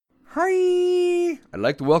Hi! I'd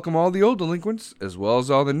like to welcome all the old delinquents as well as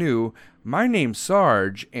all the new. My name's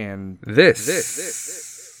Sarge, and this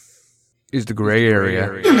is the gray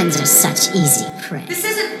area. Humans are such easy prey. This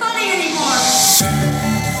isn't funny anymore!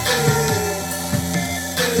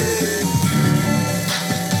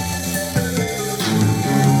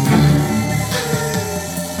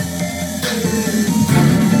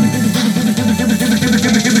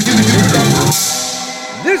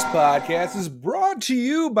 This podcast is brought to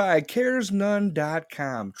you by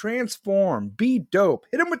CaresNone.com. Transform, be dope.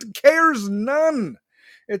 Hit them with the Cares None.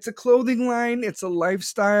 It's a clothing line, it's a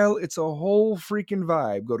lifestyle, it's a whole freaking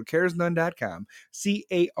vibe. Go to CaresNone.com,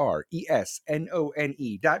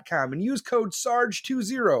 CaresNone.com, and use code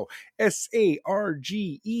SARGE20,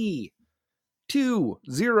 SARGE20,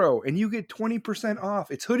 and you get 20%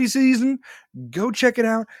 off. It's hoodie season. Go check it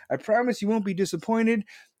out. I promise you won't be disappointed.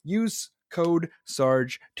 Use code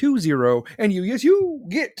SARGE20 and you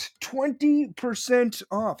get 20%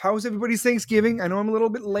 off. How was everybody's Thanksgiving? I know I'm a little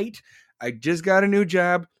bit late. I just got a new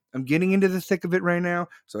job. I'm getting into the thick of it right now,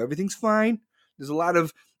 so everything's fine. There's a lot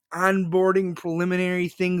of onboarding preliminary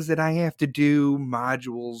things that I have to do,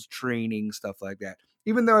 modules, training, stuff like that.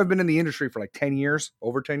 Even though I've been in the industry for like 10 years,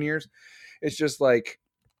 over 10 years, it's just like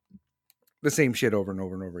the same shit over and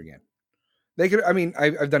over and over again.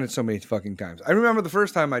 I've done it so many fucking times. I remember the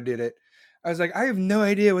first time I did it, I was like, I have no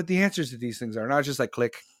idea what the answers to these things are. And I was just like,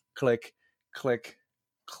 click, click, click,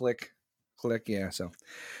 click, click. Yeah, so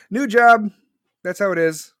new job. That's how it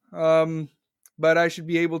is. But I should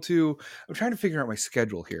be able to, I'm trying to figure out my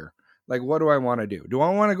schedule here. Like, what do I want to do? Do I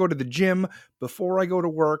want to go to the gym before I go to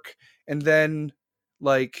work and then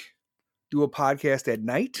like do a podcast at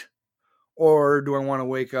night? Or do I want to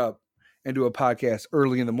wake up and do a podcast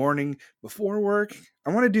early in the morning before work? I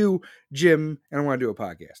want to do gym and I want to do a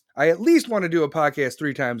podcast. I at least want to do a podcast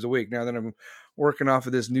 3 times a week now that I'm working off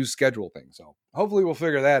of this new schedule thing. So hopefully we'll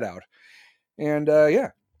figure that out. And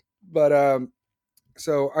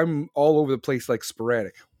so I'm all over the place like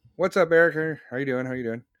sporadic. What's up, Eric? How you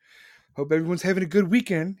doing? Hope everyone's having a good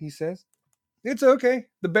weekend, he says. It's okay.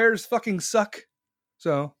 The Bears fucking suck.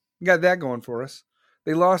 So we got that going for us.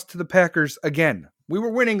 They lost to the Packers again. We were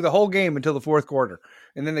winning the whole game until the fourth quarter,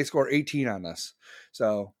 and then they score 18 on us.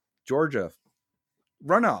 So Georgia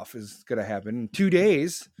runoff is going to happen in 2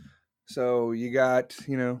 days. So you got,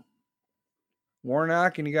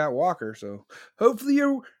 Warnock and you got Walker. So hopefully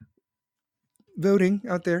you're voting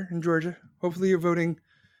out there in Georgia. Hopefully you're voting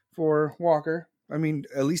for Walker. I mean,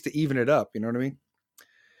 at least to even it up. You know what I mean?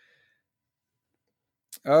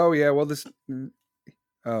 Oh, yeah. Well,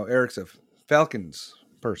 Eric's a Falcons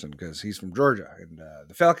person because he's from Georgia, and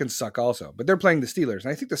the Falcons suck also, but they're playing the Steelers,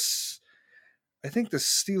 and I think the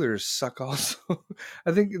Steelers suck also.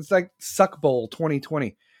 I think it's like Suck Bowl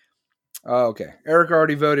 2020. Oh, okay. Eric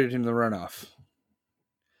already voted in the runoff,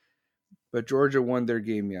 but Georgia won their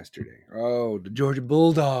game yesterday. Oh, the Georgia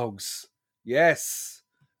Bulldogs. Yes,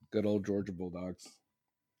 good old Georgia Bulldogs.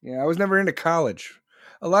 Yeah, I was never into college.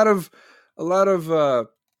 A lot of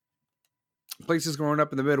places growing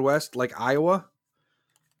up in the Midwest, like Iowa,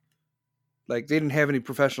 like they didn't have any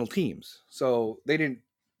professional teams, so they didn't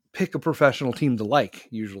pick a professional team to like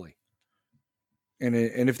usually. And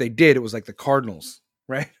if they did, it was like the Cardinals,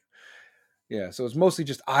 right? Yeah, so it's mostly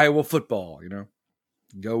just Iowa football,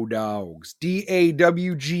 Go Dogs.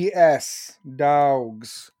 DAWGS.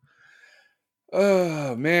 Dogs.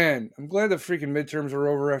 Oh, man. I'm glad the freaking midterms are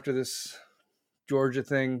over after this Georgia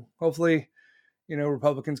thing. Hopefully,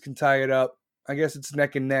 Republicans can tie it up. I guess it's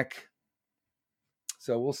neck and neck.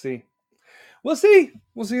 So we'll see. We'll see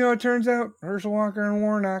how it turns out. Herschel Walker and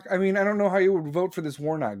Warnock. I mean, I don't know how you would vote for this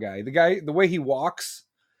Warnock guy. The way he walks,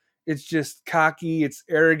 it's just cocky, it's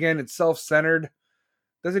arrogant, it's self-centered.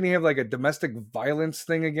 Doesn't he have like a domestic violence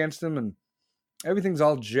thing against him? And everything's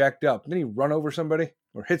all jacked up. Didn't he run over somebody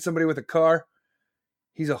or hit somebody with a car?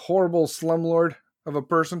 He's a horrible slumlord of a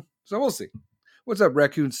person. So we'll see. What's up,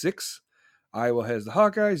 Raccoon 6? Iowa has the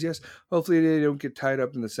Hawkeyes, yes. Hopefully they don't get tied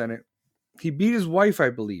up in the Senate. He beat his wife, I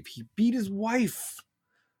believe. He beat his wife.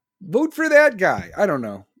 Vote for that guy. I don't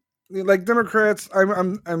know. Like Democrats,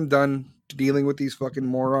 I'm done dealing with these fucking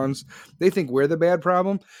morons. They think we're the bad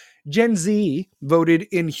problem. Gen Z voted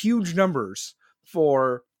in huge numbers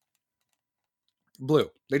for blue.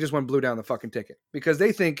 They just went blue down the fucking ticket because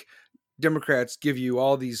they think Democrats give you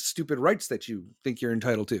all these stupid rights that you think you're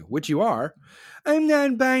entitled to, which you are. I'm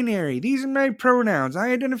non-binary. These are my pronouns.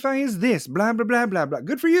 I identify as this. Blah, blah, blah, blah, blah.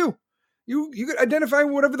 Good for you. You could identify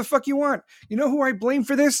whatever the fuck you want. You know who I blame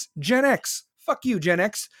for this? Gen X. Fuck you, Gen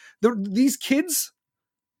X. These kids,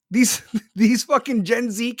 these fucking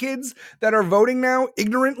Gen Z kids that are voting now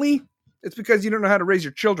ignorantly, it's because you don't know how to raise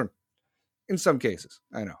your children. in some cases.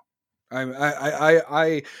 I know.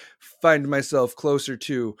 I find myself closer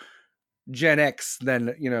to Gen X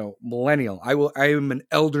than, millennial. I am an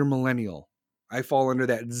elder millennial. I fall under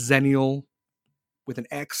that Zennial with an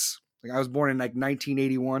X. Like I was born in like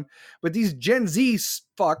 1981. But these Gen Z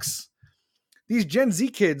fucks, these Gen Z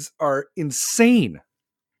kids are insane.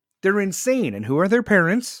 They're insane. And who are their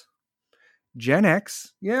parents? Gen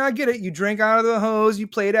X. Yeah, I get it. You drank out of the hose. You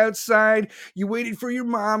played outside. You waited for your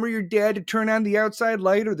mom or your dad to turn on the outside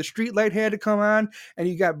light, or the street light had to come on, and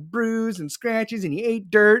you got bruises and scratches, and you ate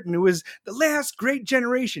dirt, and it was the last great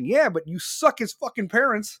generation. Yeah, but you suck as fucking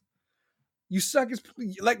parents. You suck as,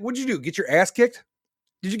 like, what'd you do? Get your ass kicked?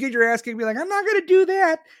 Did you get your ass kicked and be like, I'm not going to do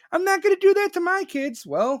that. I'm not going to do that to my kids.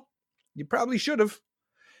 Well, you probably should have,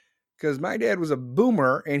 because my dad was a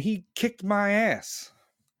boomer, and he kicked my ass.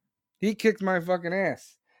 He kicked my fucking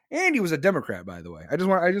ass. And he was a Democrat, by the way. I just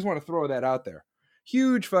want to throw that out there.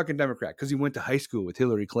 Huge fucking Democrat, because he went to high school with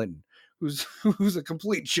Hillary Clinton, who's a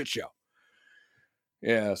complete shit show.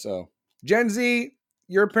 Yeah, so Gen Z,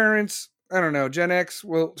 your parents, I don't know. Gen X,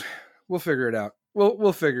 we'll figure it out.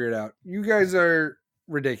 We'll figure it out. You guys are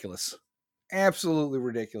ridiculous. Absolutely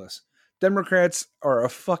ridiculous. Democrats are a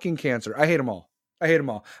fucking cancer. I hate them all. I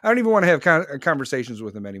don't even want to have conversations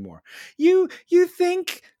with them anymore. You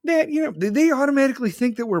think that, they automatically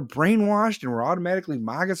think that we're brainwashed and we're automatically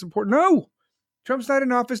MAGA support? No. Trump's not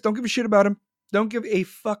in office. Don't give a shit about him. Don't give a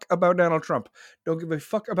fuck about Donald Trump. Don't give a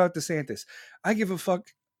fuck about DeSantis. I give a fuck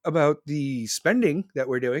about the spending that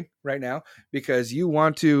we're doing right now, because you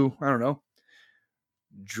want to, I don't know,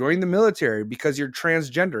 join the military because you're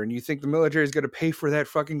transgender and you think the military is going to pay for that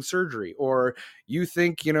fucking surgery, or you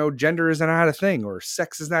think, gender is not a thing, or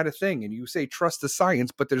sex is not a thing, and you say trust the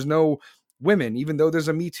science, but there's no women, even though there's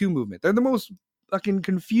a Me Too movement. They're the most fucking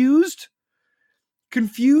confused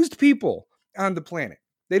people on the planet.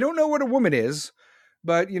 They don't know what a woman is,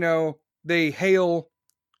 but they hail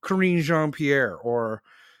Karine Jean-Pierre or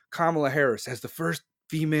Kamala Harris as the first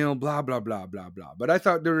female blah blah blah blah blah. But I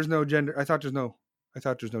thought there was no gender. I thought there's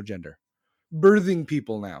no gender. Birthing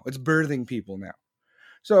people now. It's birthing people now.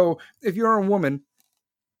 So if you're a woman,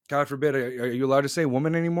 God forbid, are you allowed to say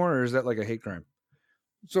woman anymore, or is that like a hate crime?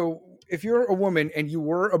 So if you're a woman and you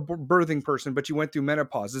were a birthing person, but you went through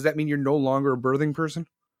menopause, does that mean you're no longer a birthing person?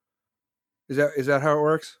 Is that how it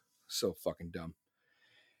works? So fucking dumb.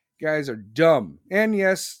 Guys are dumb. And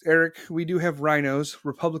yes, Eric, we do have rhinos,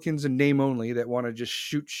 Republicans in name only, that want to just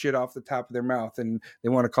shoot shit off the top of their mouth, and they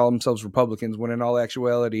want to call themselves Republicans when in all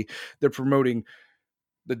actuality they're promoting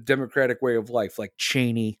the Democratic way of life, like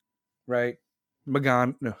Cheney, right? Mitch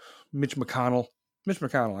McConnell.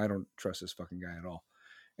 I don't trust this fucking guy at all.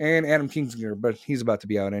 And Adam Kinzinger, but he's about to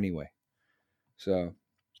be out anyway. So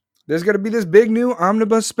there's going to be this big new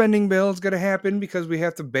omnibus spending bill. It's going to happen because we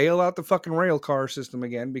have to bail out the fucking rail car system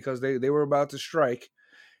again, because they were about to strike.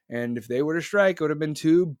 And if they were to strike, it would have been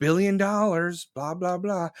 $2 billion, blah, blah,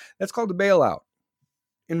 blah. That's called a bailout,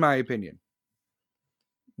 in my opinion.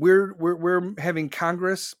 We're having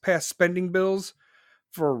Congress pass spending bills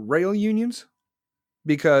for rail unions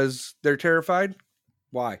because they're terrified.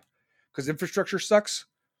 Why? Because infrastructure sucks?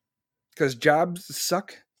 Because jobs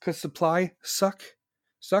suck? Because supply sucks?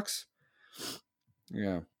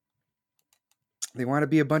 Yeah. They want to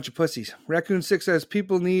be a bunch of pussies. Raccoon 6 says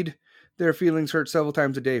people need their feelings hurt several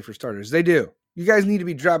times a day, for starters. They do. You guys need to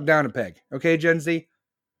be dropped down a peg. Okay, Gen Z?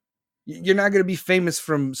 You're not going to be famous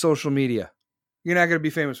from social media.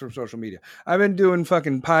 I've been doing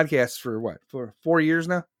fucking podcasts for 4 years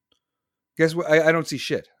now? Guess what? I don't see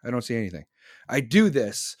shit. I don't see anything. I do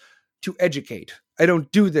this to educate. I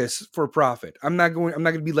don't do this for profit. I'm not going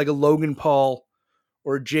to be like a Logan Paul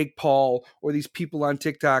or Jake Paul or these people on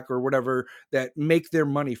TikTok or whatever that make their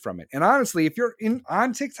money from it. And honestly, if you're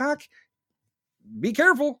on TikTok, be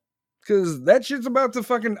careful, because that shit's about to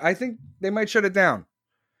fucking, I think they might shut it down.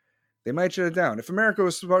 If America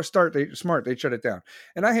was smart, they'd shut it down.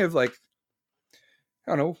 And I have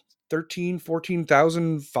 13,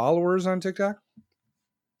 14,000 followers on TikTok.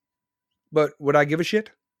 But would I give a shit?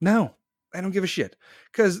 No, I don't give a shit.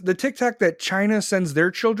 Because the TikTok that China sends their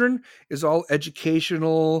children is all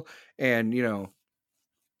educational and,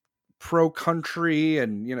 pro-country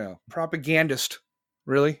and, propagandist,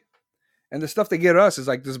 really. And the stuff they get us is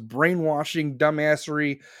like this brainwashing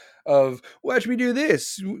dumbassery of, watch me do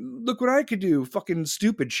this. Look what I could do. Fucking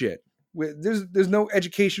stupid shit. There's no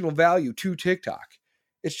educational value to TikTok.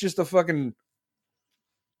 It's just a fucking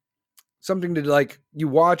something to you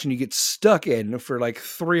watch and you get stuck in for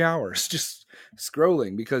 3 hours just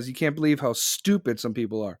scrolling because you can't believe how stupid some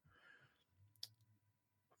people are.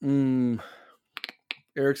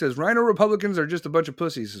 Eric says, Rhino Republicans are just a bunch of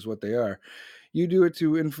pussies is what they are. You do it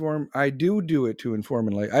to inform. I do it to inform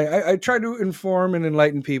and I try to inform and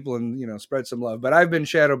enlighten people and, you know, spread some love. But I've been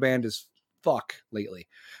shadow banned as fuck lately.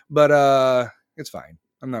 But it's fine.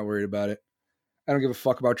 I'm not worried about it. I don't give a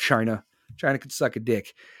fuck about China. China could suck a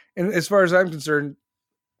dick. And as far as I'm concerned,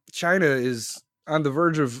 China is on the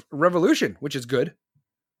verge of revolution, which is good.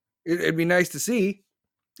 It'd be nice to see.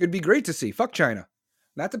 It'd be great to see. Fuck China.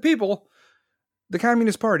 Not the people. The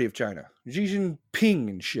Communist Party of China. Xi Jinping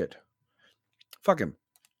and shit. Fuck him.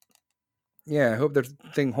 Yeah, I hope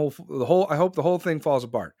I hope the whole thing falls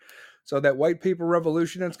apart. So that white paper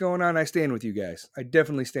revolution that's going on, I stand with you guys. I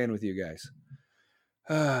definitely stand with you guys.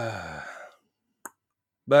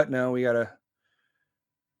 But no, we gotta.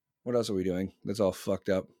 What else are we doing? That's all fucked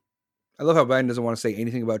up. I love how Biden doesn't want to say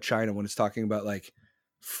anything about China when it's talking about like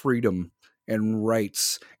freedom and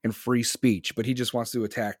rights and free speech, but he just wants to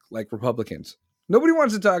attack like Republicans. Nobody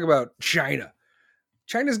wants to talk about China.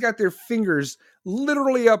 China's got their fingers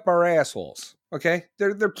literally up our assholes. Okay,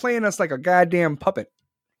 they're playing us like a goddamn puppet.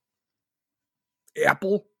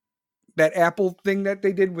 Apple, that Apple thing that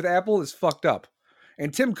they did with Apple is fucked up.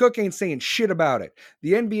 And Tim Cook ain't saying shit about it.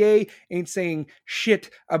 The NBA ain't saying shit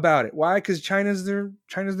about it. Why? Because China's their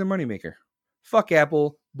moneymaker. Fuck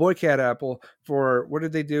Apple. Boycott Apple for what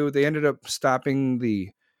did they do? They ended up stopping the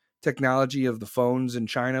technology of the phones in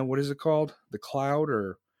China. What is it called? The cloud,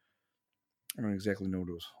 or I don't exactly know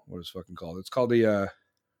what it's fucking called. It's called the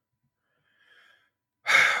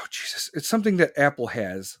Jesus. It's something that Apple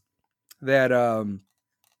has that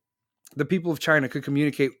the people of China could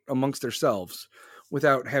communicate amongst themselves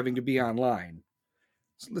without having to be online.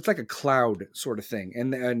 It's like a cloud sort of thing.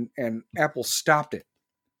 And Apple stopped it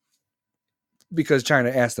because China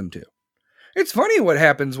asked them to. It's funny what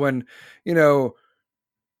happens when, you know,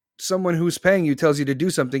 someone who's paying you tells you to do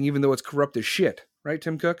something even though it's corrupt as shit. Right,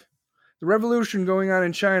 Tim Cook? The revolution going on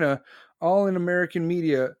in China, all in American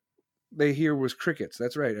media, they hear was crickets.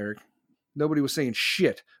 That's right, Eric. Nobody was saying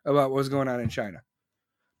shit about what was going on in China.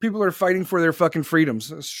 People are fighting for their fucking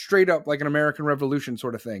freedoms, straight up like an American Revolution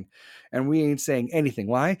sort of thing. And we ain't saying anything.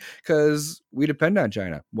 Why? Because we depend on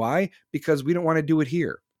China. Why? Because we don't want to do it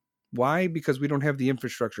here. Why? Because we don't have the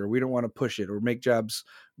infrastructure. We don't want to push it or make jobs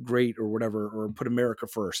great or whatever, or put America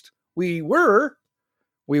first. We were.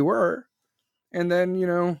 And then, you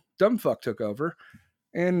know, dumb fuck took over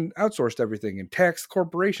and outsourced everything and taxed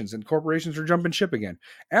corporations, and corporations are jumping ship again.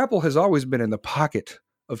 Apple has always been in the pocket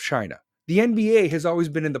of China. The NBA has always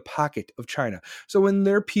been in the pocket of China. So when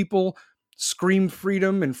their people scream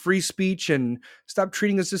freedom and free speech and stop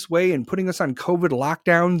treating us this way and putting us on COVID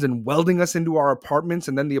lockdowns and welding us into our apartments,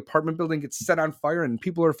 and then the apartment building gets set on fire and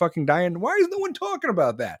people are fucking dying, why is no one talking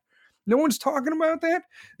about that? No one's talking about that?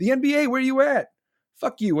 The NBA, where you at?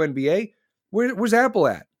 Fuck you, NBA. Where's Apple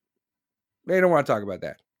at? They don't want to talk about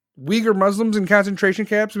that. Uyghur Muslims in concentration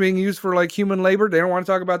camps being used for like human labor. They don't want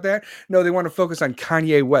to talk about that. No, they want to focus on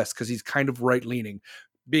Kanye West because he's kind of right-leaning,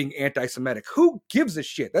 being anti-Semitic. Who gives a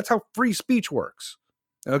shit? That's how free speech works.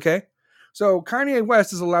 Okay? So Kanye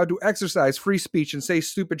West is allowed to exercise free speech and say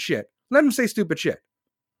stupid shit. Let him say stupid shit.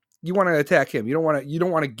 You want to attack him. You don't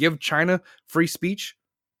want to give China free speech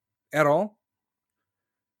at all?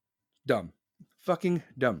 Dumb. Fucking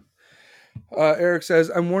dumb. Eric says,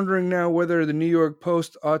 I'm wondering now whether the New York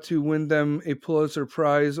Post ought to win them a Pulitzer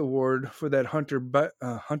Prize award for that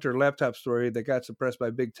Hunter laptop story that got suppressed by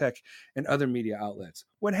big tech and other media outlets.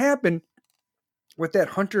 What happened with that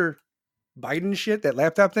Hunter Biden shit, that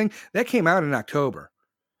laptop thing, that came out in October.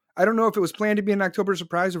 I don't know if it was planned to be an October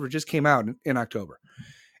surprise or if it just came out in October.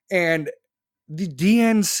 And the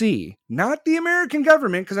DNC, not the American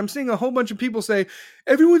government, because I'm seeing a whole bunch of people say,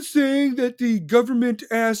 everyone's saying that the government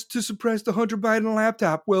asked to suppress the Hunter Biden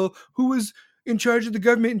laptop. Well, who was in charge of the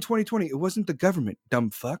government in 2020? It wasn't the government,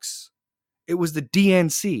 dumb fucks. It was the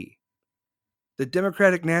DNC, the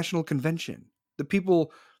Democratic National Convention, the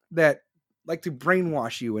people that like to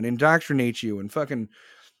brainwash you and indoctrinate you and fucking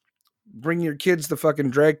bring your kids to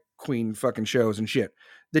fucking drag queen fucking shows and shit.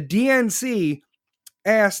 The DNC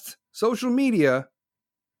asked social media,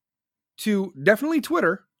 to definitely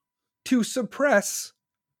Twitter, to suppress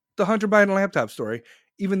the Hunter Biden laptop story,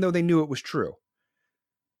 even though they knew it was true.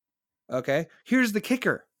 Okay? Here's the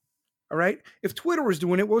kicker. All right? If Twitter was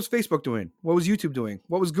doing it, what was Facebook doing? What was YouTube doing?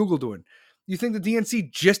 What was Google doing? You think the DNC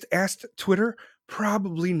just asked Twitter?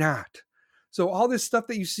 Probably not. So all this stuff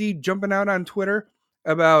that you see jumping out on Twitter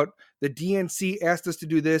about the DNC asked us to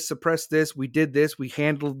do this, suppress this, we did this, we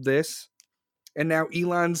handled this, and now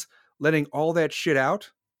Elon's letting all that shit out.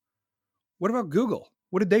 What about Google?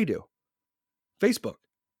 What did they do? Facebook,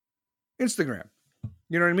 Instagram.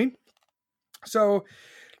 You know what I mean? So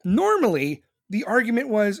normally the argument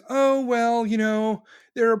was, oh, well,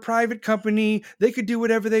 they're a private company. They could do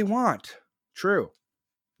whatever they want. True.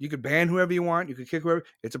 You could ban whoever you want. You could kick whoever.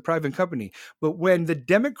 It's a private company. But when the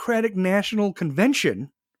Democratic National Convention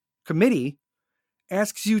Committee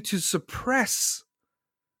asks you to suppress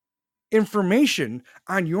information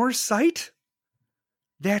on your site,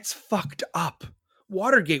 that's fucked up.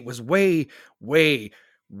 Watergate was way, way,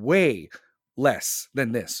 way less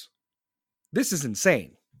than this. This is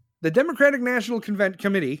insane. The Democratic National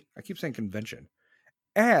Committee, I keep saying convention,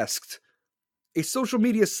 asked a social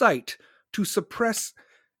media site to suppress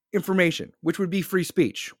information, which would be free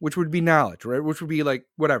speech, which would be knowledge, right? Which would be like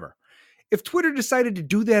whatever. If Twitter decided to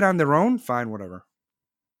do that on their own, fine, whatever.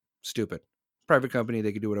 Stupid. Private company,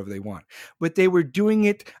 they could do whatever they want. But they were doing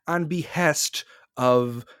it on behest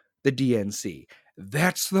of the DNC.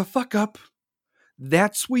 That's the fuck up.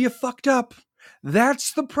 That's where you fucked up.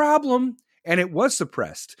 That's the problem. And it was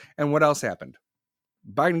suppressed. And what else happened?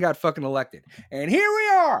 Biden got fucking elected. And here we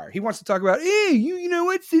are. He wants to talk about, hey, you know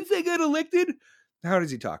what? Since I got elected. How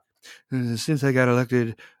does he talk? Since I got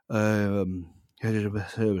elected, what?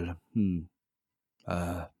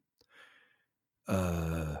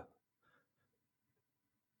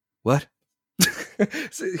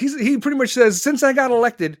 So he pretty much says, since I got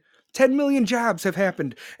elected, 10 million jobs have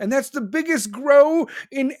happened. And that's the biggest grow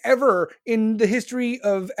in the history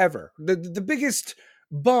of ever. The biggest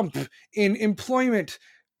bump in employment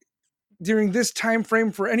during this time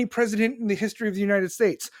frame for any president in the history of the United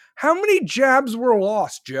States. How many jobs were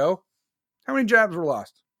lost, Joe? How many jobs were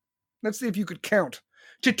lost? Let's see if you could count.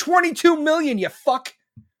 To 22 million, you fuck.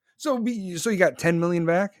 So you got 10 million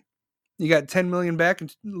back? You got 10 million back in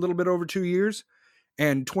a little bit over 2 years?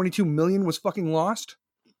 And 22 million was fucking lost?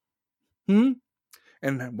 And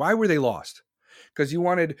why were they lost? Because you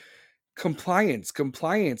wanted compliance,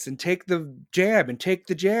 and take the jab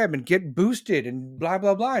and get boosted and blah,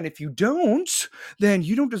 blah, blah. And if you don't, then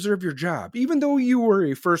you don't deserve your job. Even though you were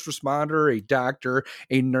a first responder, a doctor,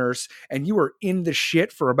 a nurse, and you were in the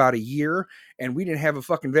shit for about a year and we didn't have a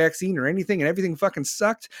fucking vaccine or anything and everything fucking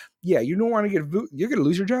sucked. Yeah, you don't want to you're going to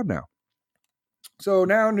lose your job now. So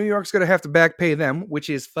now New York's going to have to back pay them, which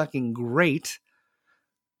is fucking great.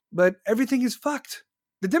 But everything is fucked.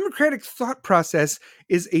 The Democratic thought process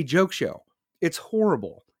is a joke show. It's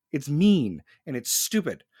horrible. It's mean. And it's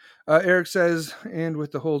stupid. Eric says, and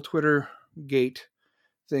with the whole Twitter gate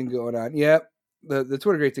thing going on, yep, the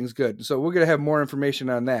Twitter gate thing's good. So we're going to have more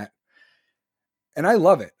information on that. And I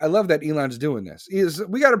love it. I love that Elon's doing this.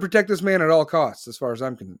 We got to protect this man at all costs, as far as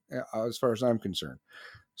I'm concerned.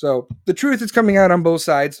 So the truth is coming out on both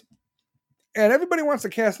sides. And everybody wants to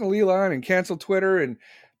castle Elon and cancel Twitter, and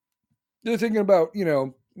they're thinking about,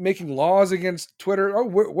 making laws against Twitter. Oh,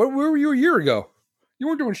 where were you a year ago? You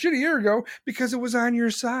weren't doing shit a year ago because it was on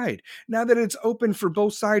your side. Now that it's open for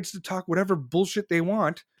both sides to talk whatever bullshit they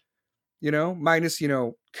want, minus,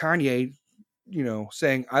 Kanye,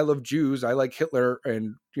 saying, I love Jews, I like Hitler,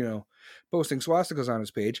 and, posting swastikas on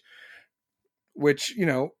his page, which,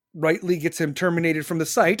 rightly gets him terminated from the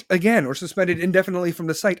site again, or suspended indefinitely from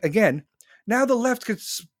the site again. Now the left could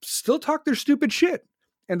still talk their stupid shit,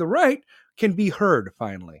 and the right can be heard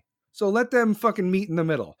finally. So let them fucking meet in the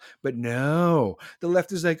middle. But no, the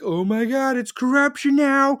left is like, oh my God, it's corruption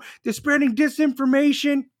now. They're spreading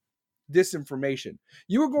disinformation. Disinformation.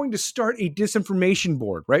 You are going to start a disinformation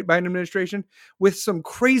board, right, Biden administration, with some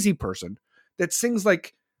crazy person that sings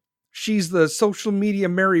like she's the social media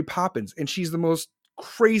Mary Poppins, and she's the most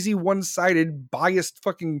crazy, one-sided, biased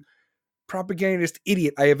fucking propagandist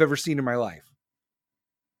idiot I have ever seen in my life.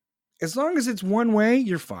 As long as it's one way,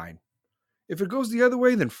 you're fine. If it goes the other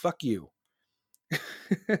way, then fuck you.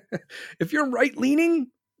 If you're right-leaning,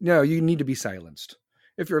 no, you need to be silenced.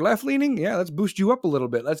 If you're left-leaning, yeah, let's boost you up a little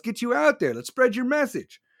bit. Let's get you out there. Let's spread your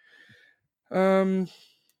message. Eric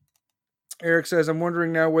says, I'm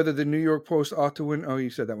wondering now whether the New York Post ought to win. Oh, you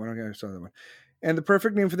said that one. Okay, I saw that one. And the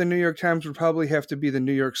perfect name for the New York Times would probably have to be the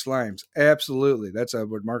New York Slimes. Absolutely. That's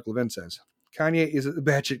what Mark Levin says. Kanye is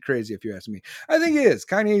batshit crazy, if you ask me. I think he is.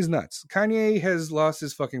 Kanye's nuts. Kanye has lost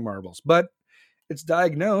his fucking marbles. But it's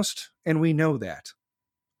diagnosed, and we know that.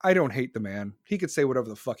 I don't hate the man. He could say whatever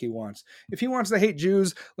the fuck he wants. If he wants to hate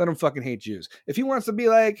Jews, let him fucking hate Jews. If he wants to be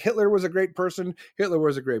like, Hitler was a great person, Hitler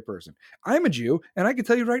was a great person. I'm a Jew, and I can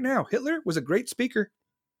tell you right now, Hitler was a great speaker.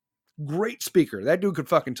 Great speaker. That dude could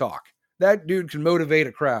fucking talk. That dude can motivate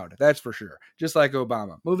a crowd. That's for sure. Just like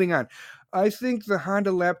Obama. Moving on. I think the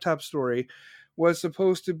Honda laptop story was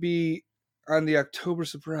supposed to be on the October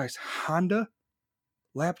surprise. Honda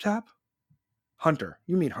laptop? Hunter.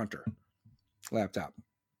 You mean Hunter laptop.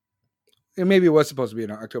 And maybe it was supposed to be an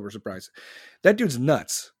October surprise. That dude's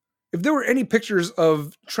nuts. If there were any pictures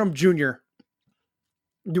of Trump Jr.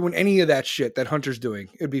 doing any of that shit that Hunter's doing,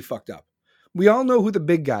 it'd be fucked up. We all know who the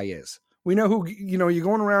big guy is. We know who, you're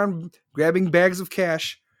going around grabbing bags of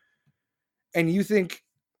cash and you think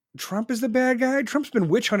Trump is the bad guy. Trump's been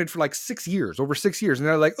witch hunted for like 6 years, over 6 years. And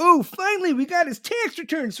they're like, oh, finally, we got his tax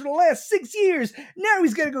returns for the last 6 years. Now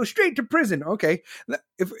he's got to go straight to prison. Okay.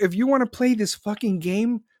 If you want to play this fucking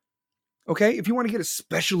game, okay, if you want to get a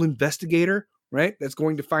special investigator, right, that's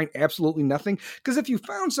going to find absolutely nothing. Because if you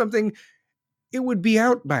found something, it would be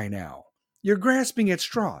out by now. You're grasping at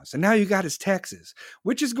straws. And now you got his taxes,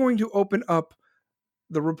 which is going to open up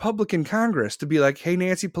the Republican Congress to be like, hey,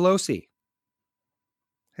 Nancy Pelosi,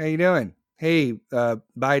 how you doing? Hey,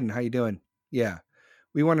 Biden, how you doing? Yeah,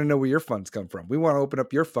 we want to know where your funds come from. We want to open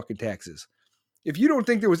up your fucking taxes. If you don't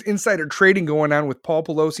think there was insider trading going on with Paul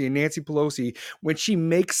Pelosi and Nancy Pelosi when she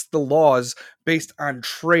makes the laws based on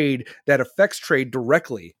trade that affects trade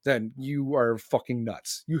directly, then you are fucking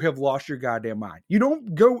nuts. You have lost your goddamn mind. You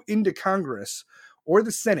don't go into Congress or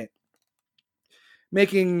the Senate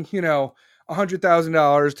making, $100,000,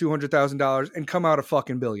 $200,000 and come out a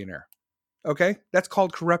fucking billionaire. Okay? That's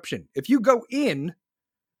called corruption. If you go into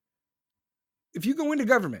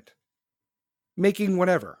government making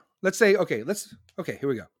whatever, let's say, here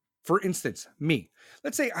we go. For instance, me.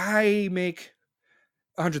 Let's say I make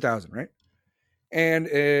 100,000, right? And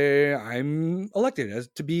I'm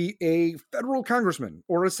elected to be a federal congressman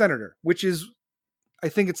or a senator, which is, I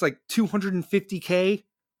think it's like $250K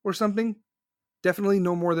or something. Definitely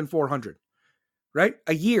no more than 400, right?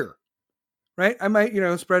 A year, right? I might,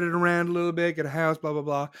 spread it around a little bit, get a house, blah, blah,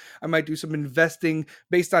 blah. I might do some investing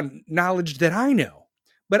based on knowledge that I know.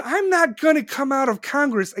 But I'm not going to come out of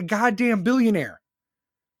Congress a goddamn billionaire.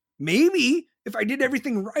 Maybe if I did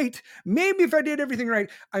everything right,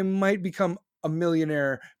 I might become a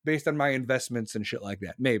millionaire based on my investments and shit like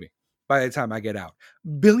that. Maybe by the time I get out.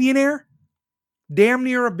 Billionaire? Damn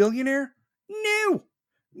near a billionaire?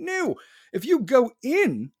 No. If you go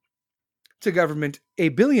in to government a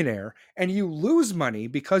billionaire and you lose money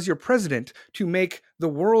because you're president to make the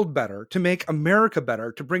world better, to make America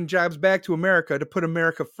better, to bring jobs back to America, to put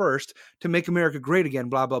America first, to make America great again,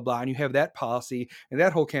 blah, blah, blah. And you have that policy and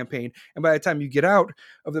that whole campaign. And by the time you get out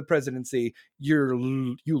of the presidency,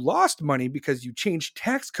 you lost money because you changed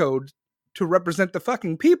tax code to represent the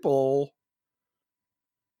fucking people.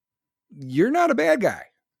 You're not a bad guy.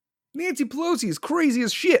 Nancy Pelosi is crazy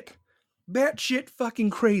as shit. Batshit fucking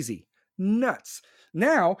crazy. Nuts.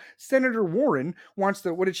 Now, Senator Warren wants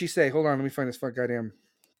to, what did she say? Hold on, let me find this fucking goddamn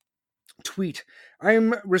tweet.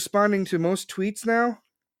 I'm responding to most tweets now.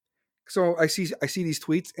 So I see these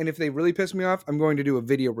tweets, and if they really piss me off, I'm going to do a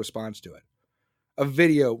video response to it. A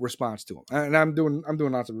video response to them. And I'm doing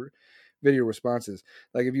lots of video responses.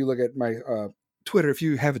 Like if you look at my Twitter, if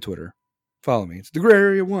you have a Twitter, follow me. It's the Gray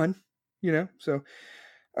Area 1, So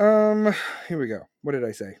here we go. What did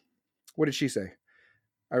I say? What did she say?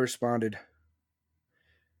 I responded.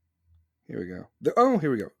 Here we go. Here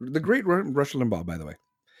we go. The great Rush Limbaugh, by the way.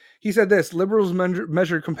 He said this: liberals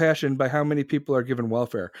measure compassion by how many people are given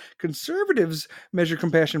welfare. Conservatives measure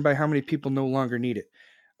compassion by how many people no longer need it.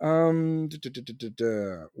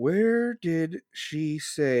 Where did she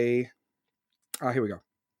say? Here we go.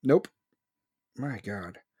 Nope. My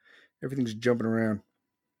God. Everything's jumping around.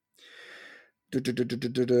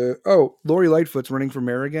 Lori Lightfoot's running for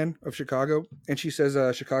mayor again of Chicago, and she says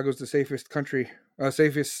Chicago's the safest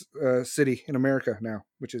city in America now,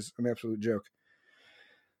 which is an absolute joke.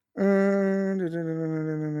 Wait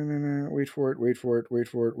for it.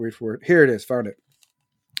 Here it is. Found it.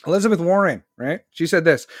 Elizabeth Warren, right? She said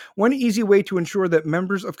this: one easy way to ensure that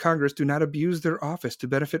members of Congress do not abuse their office to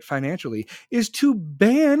benefit financially is to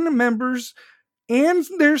ban members and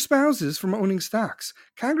their spouses from owning stocks.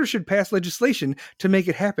 Congress should pass legislation to make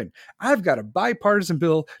it happen. I've got a bipartisan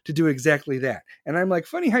bill to do exactly that. And I'm like,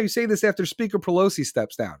 funny how you say this after Speaker Pelosi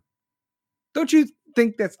steps down. Don't you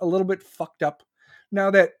think that's a little bit fucked up?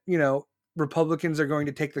 Now that, Republicans are going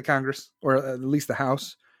to take the Congress, or at least the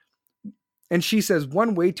House. And she says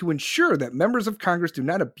one way to ensure that members of Congress do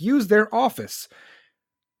not abuse their office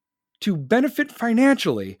to benefit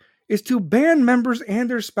financially is to ban members and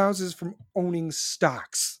their spouses from owning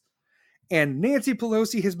stocks. And Nancy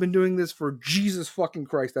Pelosi has been doing this for Jesus fucking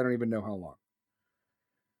Christ, I don't even know how long.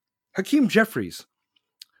 Hakeem Jeffries: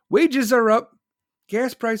 wages are up,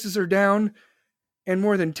 gas prices are down, and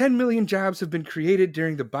more than 10 million jobs have been created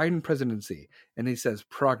during the Biden presidency. And he says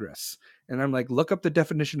progress. And I'm like, look up the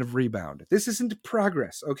definition of rebound. This isn't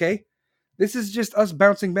progress, okay? This is just us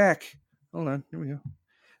bouncing back. Hold on, here we go.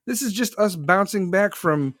 This is just us bouncing back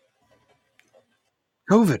from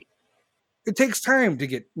COVID. It takes time to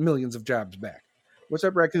get millions of jobs back. What's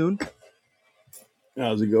up, Raccoon?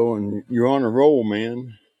 How's it going? You're on a roll,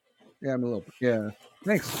 man. Yeah, I'm a little. Yeah,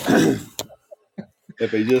 thanks.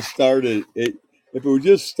 If they just started it, if it would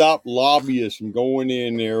just stop lobbyists from going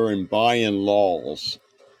in there and buying laws,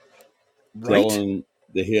 Right? telling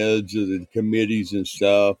the heads of the committees and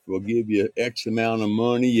stuff, we'll give you X amount of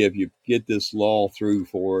money if you get this law through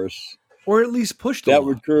for us. Or at least push the That law.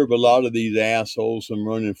 would curb a lot of these assholes from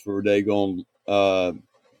running for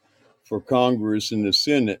for Congress and the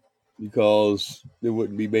Senate, because they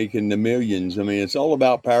wouldn't be making the millions. I mean, it's all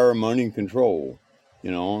about power, money, and control.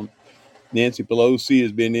 You know, Nancy Pelosi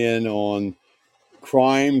has been in on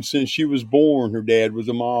crime since she was born. Her dad was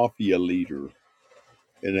a mafia leader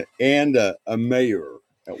and a mayor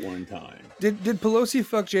at one time. Did Pelosi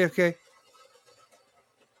fuck JFK?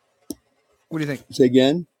 What do you think? Say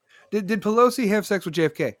again? Did Pelosi have sex with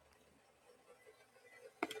JFK?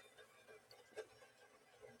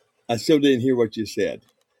 I still didn't hear what you said.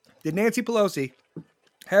 Did Nancy Pelosi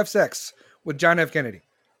have sex with John F. Kennedy?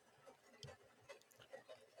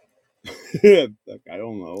 I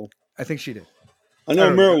don't know. I think she did. I know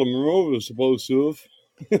don't know. Marilyn Monroe was supposed to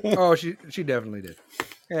have. Oh, she definitely did.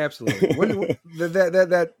 Absolutely.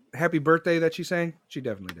 That happy birthday that she sang, she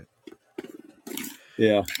definitely did.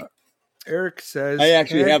 Yeah. Eric says I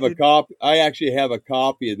actually have a copy. I actually have a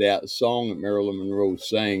copy of that song that Marilyn Monroe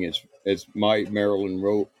sang. It's my Marilyn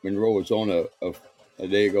Monroe. It's on a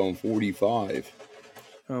day ago in 45.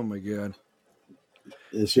 Oh my God!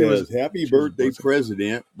 It She was- says "Happy she was Birthday, blessed.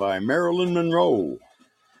 President" by Marilyn Monroe.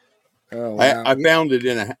 Oh, wow. I found it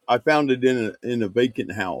in a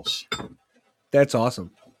vacant house. That's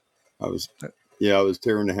awesome. I was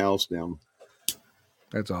tearing the house down.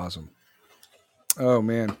 That's awesome. Oh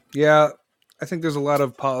man, yeah. I think there's a lot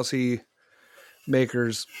of policy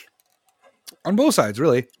makers on both sides,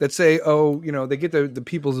 really, that say, "Oh, they get the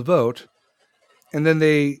people's vote, and then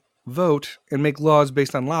they vote and make laws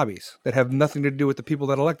based on lobbies that have nothing to do with the people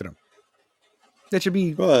that elected them." That should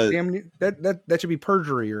be But that should be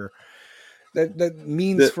perjury, or that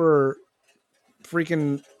means for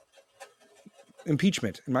freaking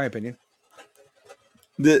impeachment, in my opinion.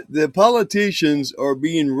 the politicians are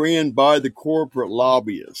being ran by the corporate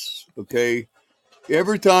lobbyists. Okay,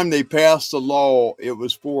 every time they passed a law, it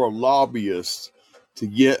was for a lobbyist to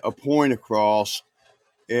get a point across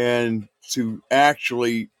and to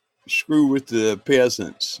actually screw with the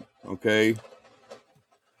peasants. Okay,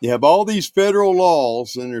 you have all these federal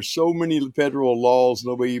laws, and there's so many federal laws,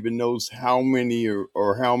 nobody even knows how many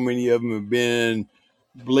or how many of them have been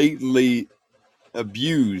blatantly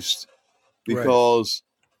abused, because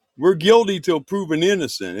we're guilty till proven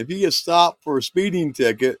innocent. If you get stopped for a speeding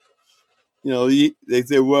ticket, they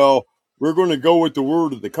say, well, we're going to go with the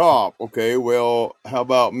word of the cop. Okay, well, how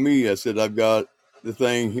about me? I said, I've got the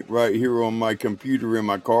thing right here on my computer in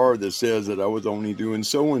my car that says that I was only doing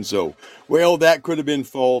so-and-so. Well, that could have been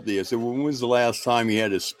faulty. I said, well, when was the last time you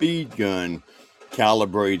had a speed gun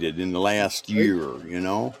calibrated in the last year,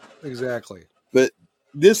 Exactly. But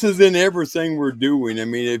this is in everything we're doing. I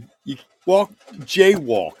mean, if you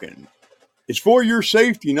jaywalking, it's for your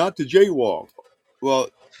safety not to jaywalk. Well,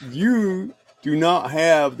 you do not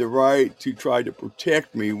have the right to try to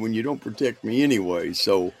protect me when you don't protect me anyway.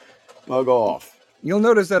 So, bug off. You'll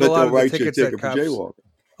notice that But a lot they'll of the write you a tickets that ticket for cops, jaywalking.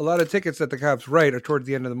 a lot of tickets that the cops write are towards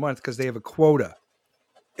the end of the month because they have a quota.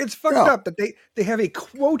 It's fucked Yeah. up that they have a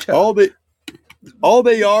quota. All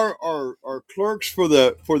they are clerks for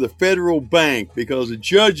the federal bank, because the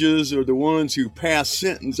judges are the ones who pass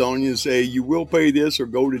sentence on you and say you will pay this or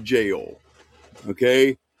go to jail.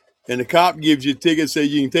 Okay? And the cop gives you a ticket, say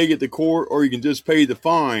you can take it to court or you can just pay the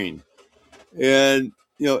fine. And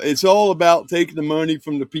it's all about taking the money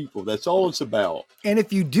from the people. That's all it's about. And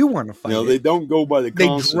if you do want to fight They don't go by the they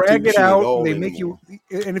Constitution drag it at out. all They make anymore.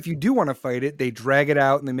 you, and if you do want to fight it, they drag it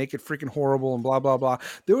out and they make it freaking horrible and blah blah blah.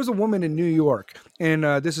 There was a woman in New York, and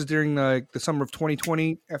this is during the summer of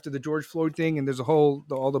 2020 after the George Floyd thing, and there's all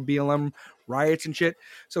the BLM riots and shit.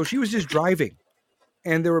 So she was just driving,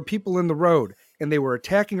 and there were people in the road, and they were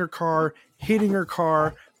attacking her car, hitting her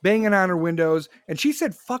car, banging on her windows, and she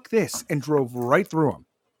said "fuck this" and drove right through them.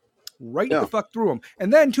 The fuck through them.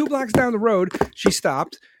 And then 2 blocks down the road, she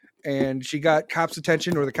stopped and she got cops'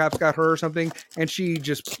 attention, or the cops got her or something. And she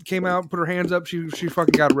just came out, put her hands up. She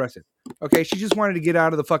fucking got arrested. Okay. She just wanted to get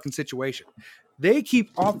out of the fucking situation. They keep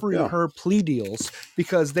offering her plea deals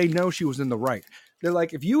because they know she was in the right. They're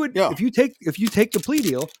like, if you take the plea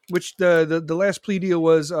deal, which the last plea deal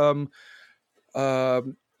was, a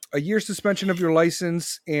year suspension of your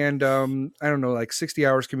license and, I don't know, like 60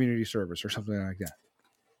 hours community service or something like that.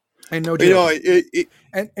 And no You jail. know,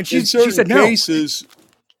 And in she certain said no. cases,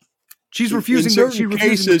 She's refusing. in certain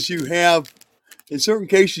cases,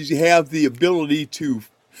 you have the ability to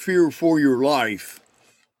fear for your life,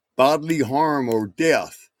 bodily harm or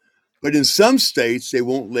death. But in some states, they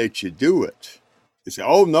won't let you do it. They say,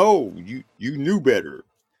 "Oh no, you knew better.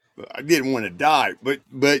 I didn't want to die, but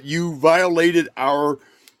you violated our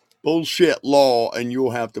bullshit law, and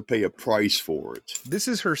you'll have to pay a price for it. This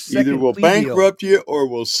is her Either second we'll plea deal. bankrupt you or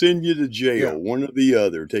we'll send you to jail. Yeah. One or the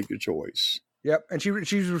other. Take your choice." Yep, and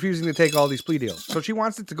she's refusing to take all these plea deals, so she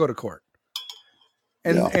wants it to go to court.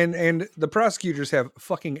 And Yeah. and the prosecutors have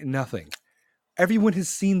fucking nothing. Everyone has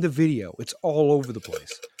seen the video; it's all over the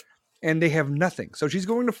place, and they have nothing. So she's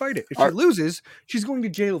going to fight it. If she loses, she's going to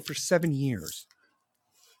jail for 7 years.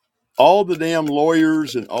 All the damn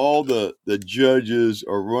lawyers and all the judges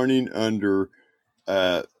are running under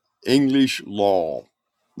English law.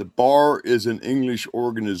 The bar is an English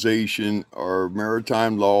organization. Our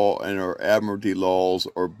maritime law and our admiralty laws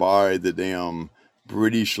are by the damn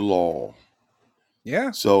British law.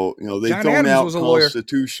 Yeah. So, they've John thrown Adams out was a lawyer.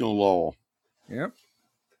 constitutional law. Yep.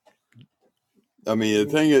 I mean, the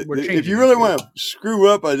thing is, We're if changing you really want to screw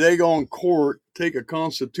up a daggone court, take a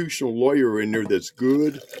constitutional lawyer in there that's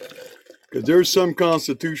good. Because there's some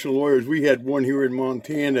constitutional lawyers. We had one here in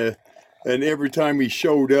Montana, and every time he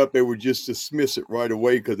showed up, they would just dismiss it right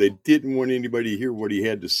away because they didn't want anybody to hear what he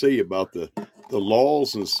had to say about the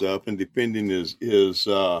laws and stuff and defending his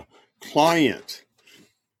client.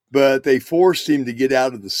 But they forced him to get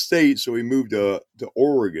out of the state, so he moved to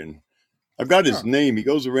Oregon. I've got his name. He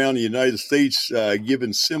goes around the United States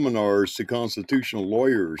giving seminars to constitutional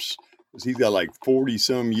lawyers. He's got like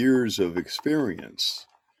 40-some years of experience.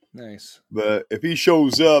 Nice. But if he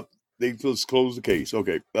shows up, they just close the case.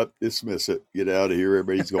 Okay, dismiss it. Get out of here.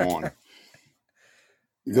 Everybody's gone.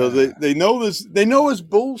 Because they know this. They know it's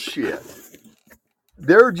bullshit.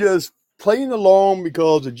 They're just playing along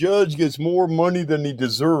because the judge gets more money than he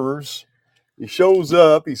deserves. He shows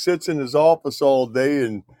up. He sits in his office all day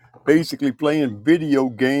and basically playing video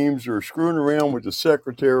games or screwing around with the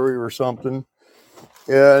secretary or something.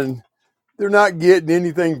 And they're not getting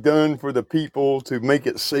anything done for the people to make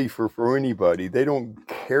it safer for anybody. They don't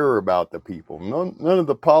care about the people. None of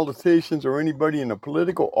the politicians or anybody in a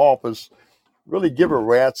political office really give a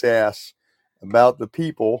rat's ass about the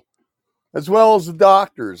people, as well as the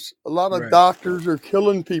doctors. A lot of doctors are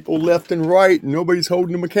killing people left and right, and nobody's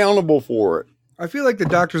holding them accountable for it. I feel like the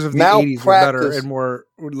doctors of the 80s were better and more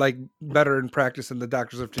better in practice than the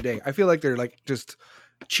doctors of today. I feel like they're just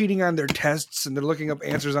cheating on their tests and they're looking up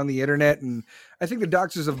answers on the internet. And I think the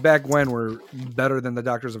doctors of back when were better than the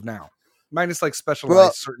doctors of now, minus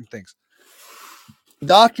specialized certain things.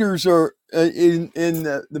 Doctors are in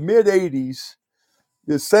the mid 80s.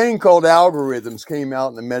 This thing called algorithms came out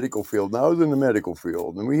in the medical field. And I was in the medical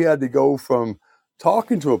field, and we had to go from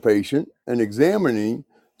talking to a patient and examining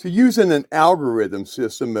to using an algorithm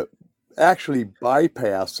system that actually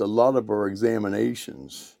bypassed a lot of our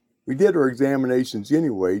examinations. We did our examinations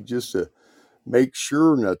anyway, just to make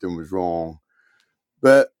sure nothing was wrong.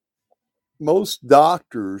 But most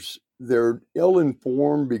doctors, they're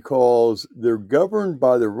ill-informed because they're governed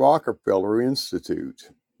by the Rockefeller Institute.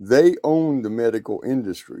 They own the medical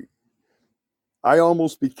industry. I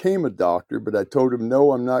almost became a doctor, but I told them,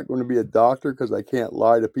 no, I'm not going to be a doctor because I can't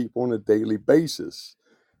lie to people on a daily basis.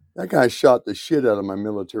 That guy shot the shit out of my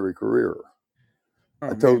military career.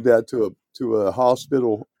 I told that to a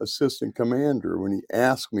hospital assistant commander when he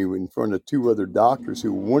asked me in front of 2 other doctors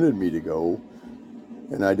who wanted me to go,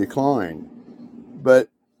 and I declined. But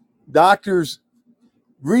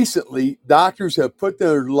recently, doctors have put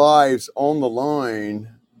their lives on the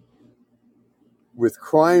line with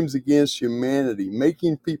crimes against humanity,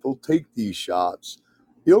 making people take these shots,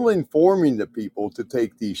 ill-informing the people to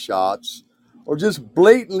take these shots, or just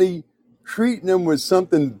blatantly treating them with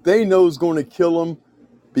something they know is going to kill them,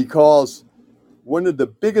 because one of the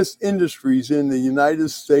biggest industries in the United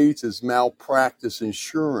States is malpractice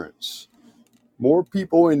insurance. More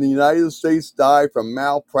people in the United States die from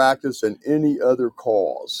malpractice than any other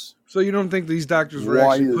cause. So you don't think these doctors were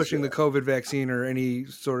actually pushing the COVID vaccine or any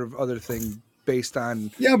sort of other thing based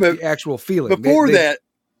on the actual feeling? Before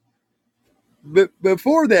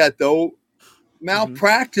that, though,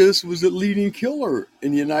 malpractice was the leading killer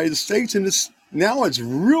in the United States, and now it's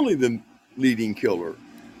really the leading killer.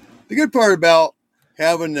 The good part about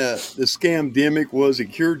having the scamdemic was it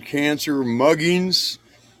cured cancer, muggings,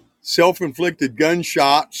 self-inflicted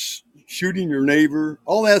gunshots, shooting your neighbor.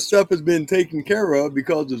 All that stuff has been taken care of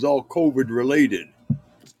because it's all COVID related.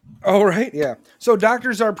 Oh, right. Yeah. So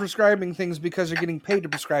doctors are prescribing things because they're getting paid to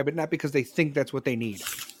prescribe it, not because they think that's what they need.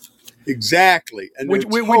 Exactly. And they're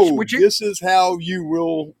told this is how you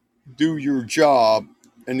will do your job.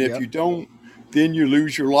 And if you don't, then you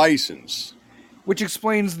lose your license. Which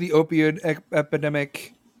explains the opioid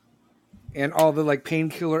epidemic and all the like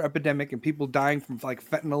painkiller epidemic and people dying from like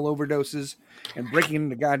fentanyl overdoses and breaking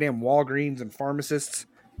into goddamn Walgreens and pharmacists.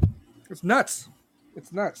 It's nuts.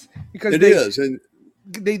 It's nuts because it is. And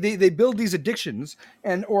they build these addictions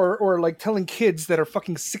and or like telling kids that are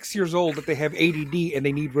fucking 6 years old that they have ADD and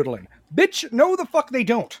they need Ritalin. Bitch, no the fuck they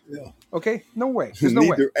don't. Yeah. Okay? No way. There's no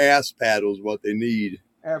need way. Their ass paddles what they need.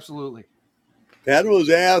 Absolutely. Paddle his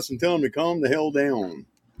ass and tell him to calm the hell down.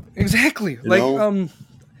 Exactly. You know?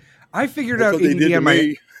 I figured out ADD on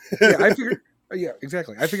my yeah,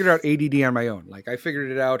 exactly. I figured out ADD on my own. Like I figured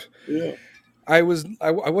it out. Yeah. I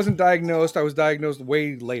wasn't diagnosed. I was diagnosed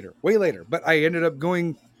way later. But I ended up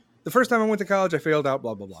going. The first time I went to college, I failed out.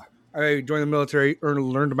 Blah blah blah. I joined the military,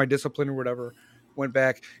 learned my discipline or whatever. Went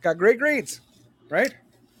back, got great grades, right?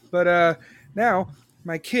 But now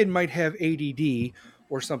my kid might have ADD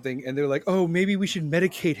or something, and they're like, "Oh, maybe we should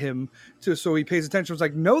medicate him so he pays attention." It's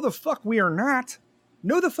like, no, the fuck we are not.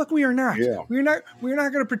 No, the fuck we are not. Yeah. We're not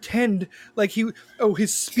going to pretend like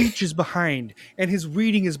his speech is behind and his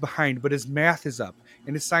reading is behind, but his math is up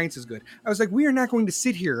and his science is good. I was like, we are not going to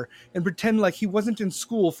sit here and pretend like he wasn't in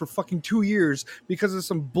school for fucking 2 years because of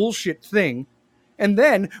some bullshit thing. And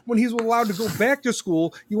then when he's allowed to go back to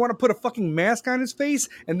school, you want to put a fucking mask on his face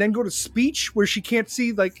and then go to speech where she can't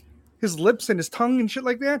see like his lips and his tongue and shit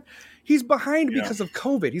like that. He's behind because of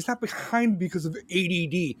COVID. He's not behind because of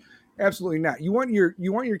ADD. Absolutely not. You want your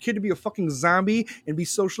kid to be a fucking zombie and be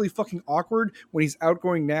socially fucking awkward when he's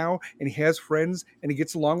outgoing now and he has friends and he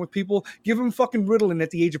gets along with people? Give him fucking Ritalin at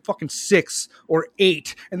the age of fucking 6 or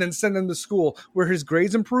 8 and then send him to school where his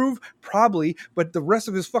grades improve? Probably, but the rest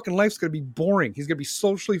of his fucking life's going to be boring. He's going to be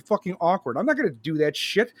socially fucking awkward. I'm not going to do that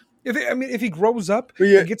shit. If he grows up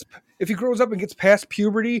and gets past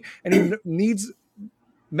puberty and he needs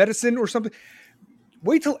medicine or something,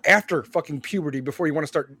 wait till after fucking puberty before you want to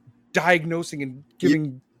start diagnosing and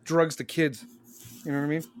giving drugs to kids. You know what I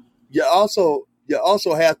mean? You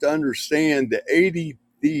also have to understand that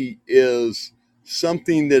ADD is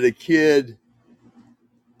something that a kid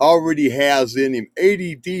already has in him.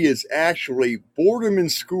 ADD is actually boredom in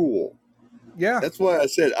school. Yeah. That's why I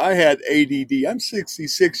said I had ADD. I'm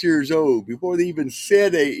 66 years old. Before they even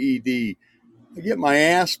said AED, I get my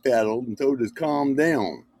ass paddled and told to calm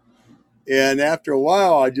down. And after a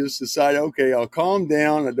while, I just decided, okay, I'll calm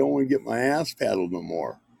down. I don't want to get my ass paddled no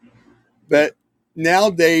more. But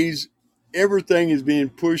nowadays, everything is being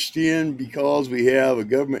pushed in because we have a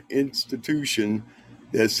government institution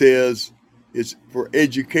that says it's for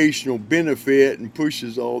educational benefit and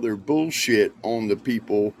pushes all their bullshit on the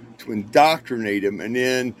people to indoctrinate them. And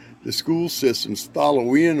then the school systems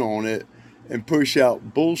follow in on it and push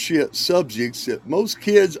out bullshit subjects that most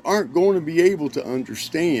kids aren't going to be able to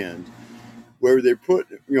understand, where they're put,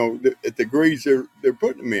 at the grades they're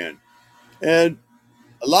putting them in. And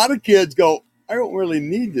a lot of kids go, I don't really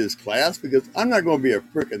need this class because I'm not going to be a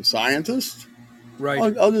freaking scientist. Right.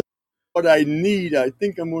 I'll just what I need, I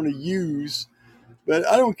think I'm going to use, but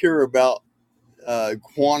I don't care about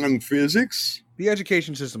quantum physics. The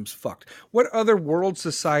education system's fucked. What other world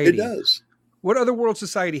society? It does. What other world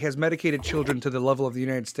society has medicated children to the level of the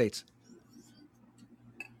United States?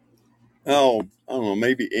 Oh, I don't know,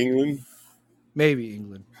 maybe England. Maybe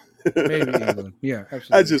England. Yeah, absolutely.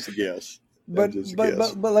 That's just a guess. But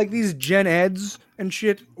like these gen eds and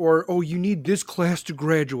shit, or you need this class to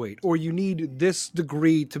graduate, or you need this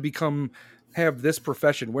degree to have this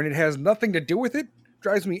profession when it has nothing to do with it,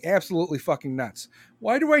 drives me absolutely fucking nuts.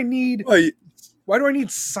 Why do I need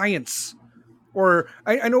science? Or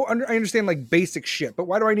I understand like basic shit, but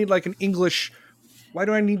why do I need like an English? Why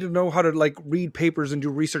do I need to know how to like read papers and do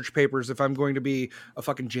research papers if I'm going to be a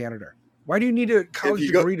fucking janitor? Why do you need a college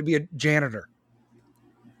degree to be a janitor?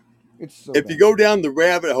 If you go down the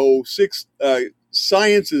rabbit hole,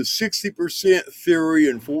 science is 60% theory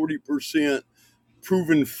and 40%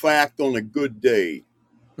 proven fact on a good day.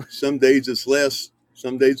 Some days it's less,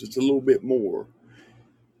 some days it's a little bit more.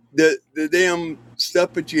 The damn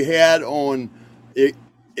stuff that you had on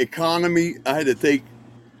economy, I had to take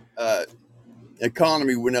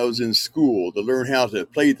economy when I was in school to learn how to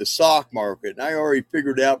play the stock market. And I already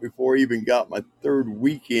figured out before I even got my third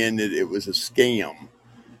weekend that it was a scam.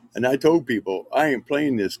 And I told people, I ain't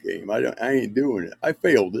playing this game. I ain't doing it. I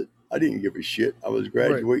failed it. I didn't give a shit. I was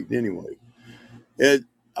graduating anyway. And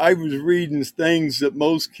I was reading things that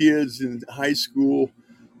most kids in high school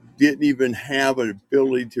didn't even have an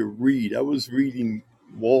ability to read. I was reading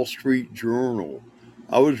Wall Street Journal.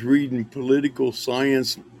 I was reading political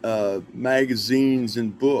science magazines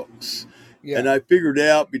and books. Yeah. And I figured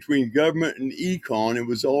out between government and econ, it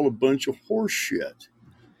was all a bunch of horse shit.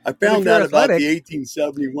 I found out about the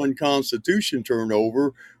 1871 Constitution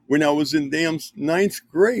turnover when I was in damn ninth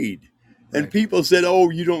grade. And people said, oh,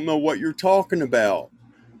 you don't know what you're talking about.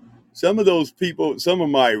 Some of those people, some of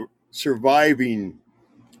my surviving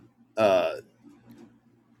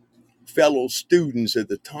fellow students at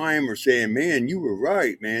the time are saying, man, you were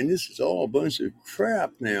right, man. This is all a bunch of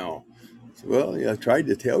crap now. So, well, yeah, I tried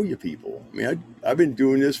to tell you people. I mean, I've been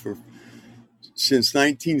doing this since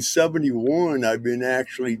 1971. I've been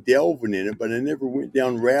actually delving in it, but I never went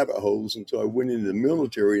down rabbit holes until I went into the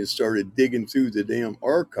military and started digging through the damn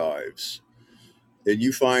archives. And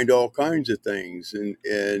you find all kinds of things.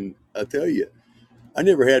 And I tell you, I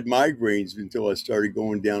never had migraines until I started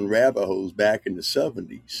going down rabbit holes back in the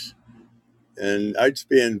 70s. And I'd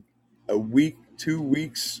spend a week, 2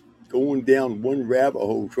 weeks going down one rabbit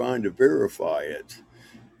hole trying to verify it.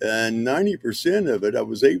 And 90% of it I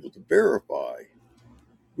was able to verify.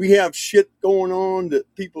 We have shit going on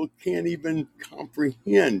that people can't even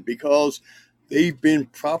comprehend because they've been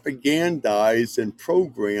propagandized and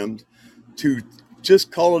programmed to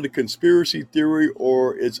just call it a conspiracy theory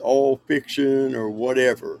or it's all fiction or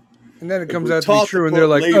whatever. And then it comes out to be true and they're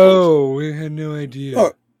like, oh, we had no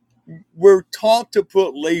idea. We're taught to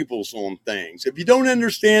put labels on things. If you don't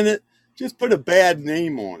understand it, just put a bad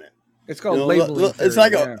name on it. It's called labeling. It's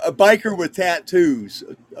like a biker with tattoos.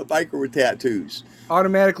 A biker with tattoos.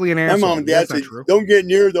 Automatically an asshole. My mom and dad said, don't get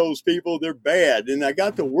near those people. They're bad. And I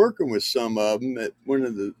got to working with some of them at one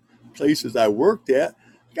of the places I worked at.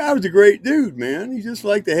 The guy was a great dude, man. He just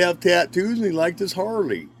liked to have tattoos and he liked his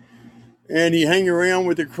Harley. And he hang around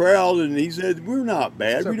with the crowd and he said, we're not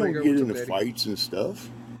bad. We don't get into fights and stuff.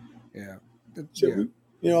 Yeah. So,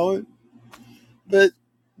 but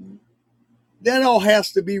that all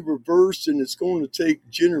has to be reversed, and it's going to take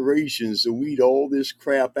generations to weed all this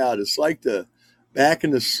crap out. It's like back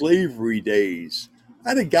in the slavery days. I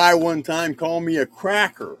had a guy one time call me a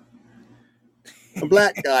cracker. A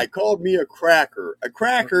black guy called me a cracker. A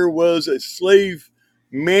cracker was a slave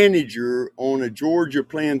manager on a Georgia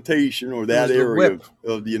plantation or that area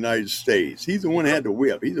of the United States. He's the one that had the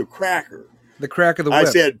whip. He's a cracker. The crack of the whip. I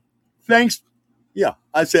said, thanks. Yeah.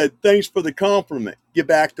 I said, thanks for the compliment. Get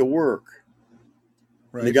back to work.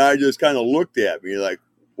 Right. And the guy just kind of looked at me like,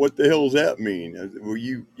 what the hell does that mean? I said, well,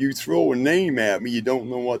 you throw a name at me. You don't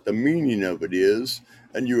know what the meaning of it is.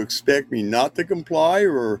 And you expect me not to comply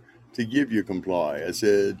or to give you comply. I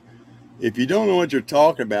said, if you don't know what you're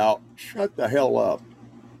talking about, shut the hell up.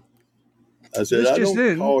 I said, I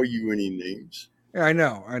don't call you any names. Yeah, I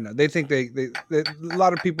know. They think they a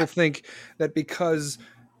lot of people think that because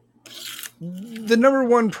the number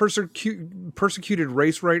one persecuted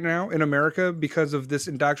race right now in America because of this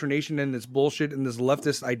indoctrination and this bullshit and this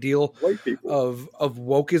leftist ideal of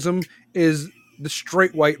wokeism is the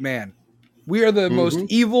straight white man. We are the most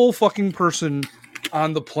evil fucking person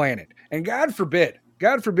on the planet. And God forbid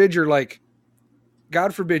you're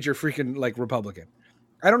freaking like Republican.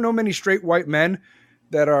 I don't know many straight white men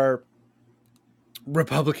that are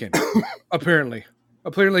Republican. Apparently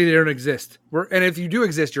they don't exist. And if you do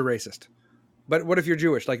exist, you're racist. But what if you're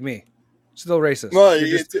Jewish like me? Still racist. Well,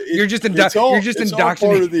 you're just indoctrinated. All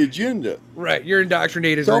part of the agenda, right? You're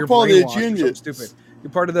indoctrinated. It's all part of the agenda. Stupid.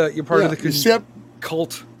 You're part of the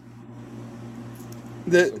cult.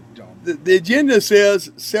 The agenda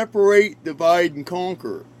says separate, divide, and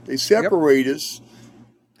conquer. They separate us.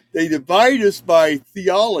 They divide us by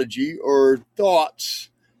theology or thoughts.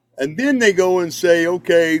 And then they go and say,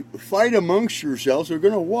 okay, fight amongst yourselves. We're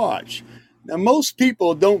going to watch. Now, most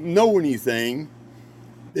people don't know anything.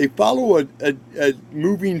 They follow a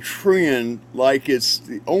moving trend like it's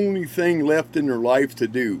the only thing left in their life to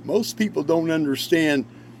do. Most people don't understand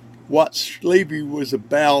what slavery was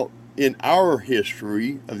about in our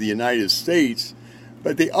history of the United States,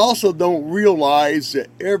 but they also don't realize that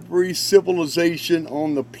every civilization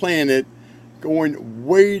on the planet going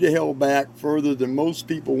way the hell back further than most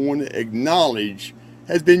people want to acknowledge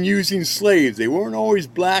has been using slaves. They weren't always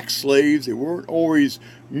black slaves. They weren't always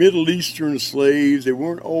Middle Eastern slaves. They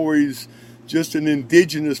weren't always just an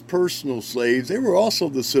indigenous personal slaves. They were also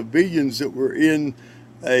the civilians that were in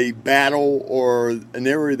a battle or an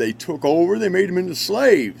area they took over. They made them into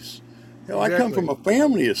slaves. You know, exactly. I come from a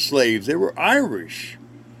family of slaves. They were Irish.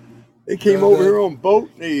 They came over here on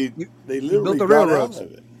boat. They literally built the railroads. Out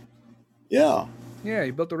of it. Yeah. Yeah,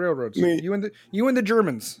 you built the railroads. I mean, you and the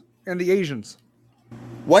Germans and the Asians.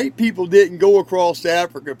 White people didn't go across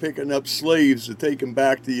Africa picking up slaves to take them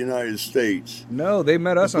back to the United States. No, they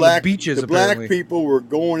met us on the beaches. The apparently. black people were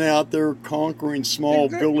going out there conquering small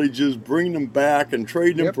villages, bringing them back, and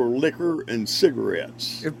trading them for liquor and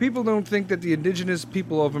cigarettes. If people don't think that the indigenous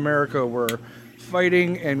people of America were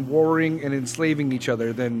fighting and warring and enslaving each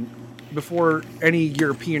other, then before any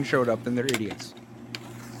European showed up, then they're idiots.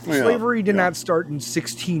 Slavery did not start in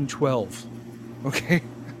 1612. Okay.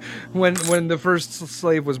 When the first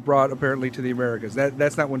slave was brought apparently to the Americas,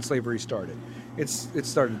 that's not when slavery started. It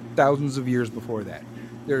started thousands of years before that.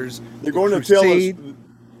 They're going to tell us.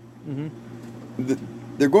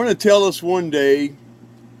 They're going to tell us one day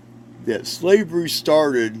that slavery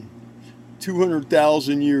started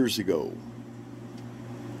 200,000 years ago.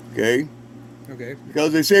 Okay. Okay.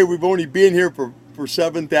 Because they say we've only been here for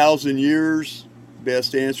 7,000 years.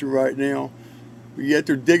 Best answer right now. But yet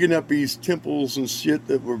they're digging up these temples and shit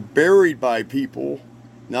that were buried by people,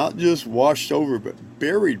 not just washed over, but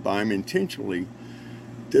buried by them intentionally,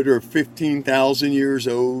 that are 15,000 years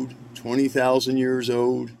old, 20,000 years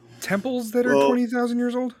old. Temples that are 20,000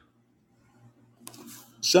 years old?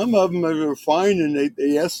 Some of them are finding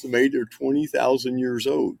they estimate they're 20,000 years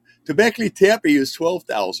old. Göbekli Tepe is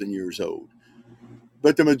 12,000 years old.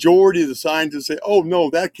 But the majority of the scientists say, oh, no,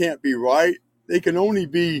 that can't be right. They can only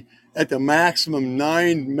be at the maximum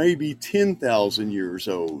 9, maybe 10,000 years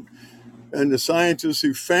old. And the scientists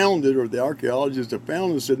who found it, or the archaeologists that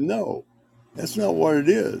found it, said, no, that's not what it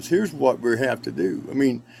is. Here's what we have to do. I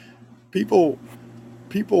mean, people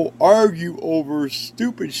argue over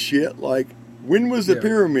stupid shit like, when was the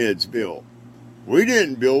pyramids built? We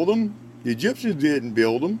didn't build them. The Egyptians didn't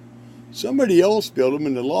build them. Somebody else built them,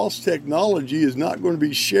 and the lost technology is not going to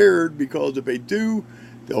be shared, because if they do,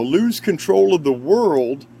 they'll lose control of the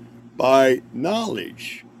world by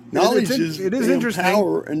knowledge. Knowledge is interesting.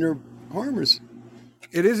 Power, and they're harmless.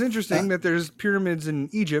 It is interesting that there's pyramids in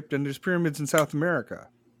Egypt and there's pyramids in South America.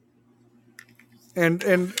 And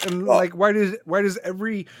like, why does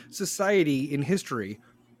every society in history,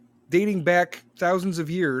 dating back thousands of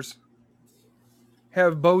years,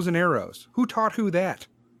 have bows and arrows? Who taught who that?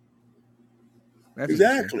 That's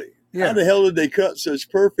exactly. Yeah. How the hell did they cut such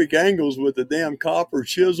perfect angles with a damn copper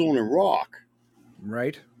chisel and rock?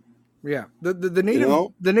 Right. Yeah.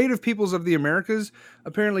 The native peoples of the Americas,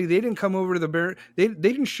 apparently they didn't come over to the they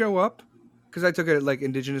didn't show up, because I took a like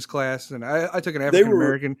indigenous class, and I took an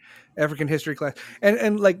African history class,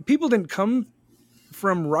 and like people didn't come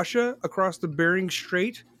from Russia across the Bering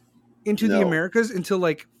Strait into the Americas until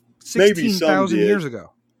like 16,000 years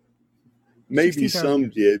ago. Maybe some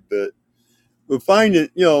did, but we're finding,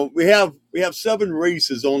 we have 7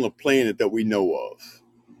 races on the planet that we know of.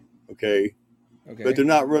 Okay. But they're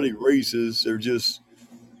not really races. They're just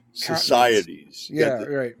societies.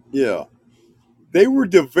 Right. Yeah. They were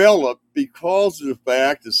developed because of the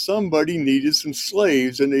fact that somebody needed some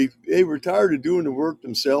slaves, and they were tired of doing the work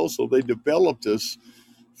themselves. So they developed us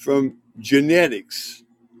from genetics.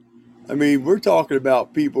 I mean, we're talking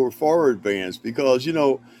about people who are far advanced, because,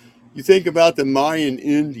 you think about the Mayan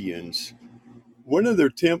Indians. One of their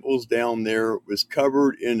temples down there was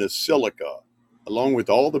covered in a silica, along with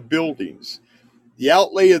all the buildings. The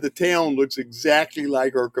outlay of the town looks exactly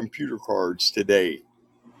like our computer cards today.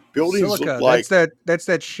 Buildings silica, look like that's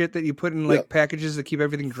that shit that you put in like packages that keep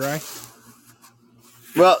everything dry.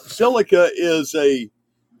 Well, silica is a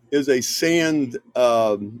sand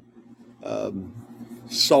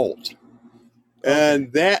salt,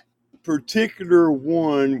 and that particular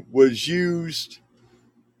one was used.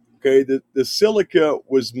 Okay, the silica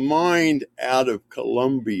was mined out of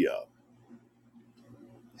Colombia.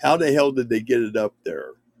 How the hell did they get it up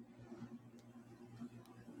there?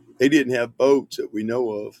 They didn't have boats that we know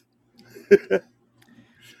of. That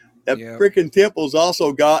frickin' temple's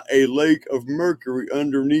also got a lake of mercury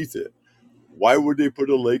underneath it. Why would they put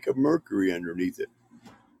a lake of mercury underneath it?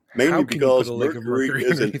 Mainly because mercury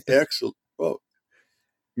is an excellent. Well,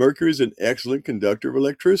 mercury is an excellent conductor of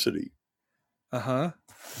electricity. I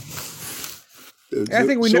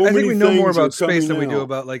think we know more about space than we do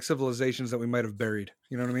about like civilizations that we might have buried.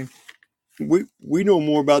 You know what I mean? We know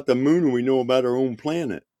more about the moon than we know about our own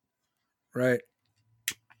planet. Right.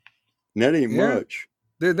 And that ain't much.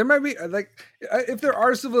 There might be like, if there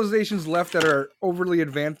are civilizations left that are overly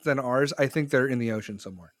advanced than ours, I think they're in the ocean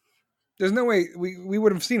somewhere. There's no way we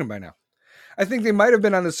would have seen them by now. I think they might have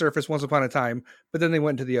been on the surface once upon a time, but then they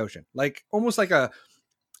went into the ocean, like almost like a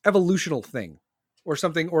evolutional thing. Or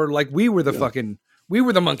something, or like we were the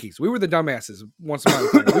monkeys, we were the dumbasses once upon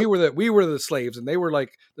a time. we were the slaves, and they were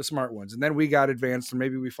like the smart ones. And then we got advanced, and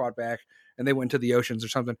maybe we fought back, and they went to the oceans or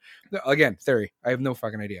something. Again, theory. I have no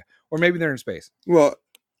fucking idea. Or maybe they're in space. Well,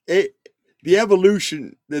 the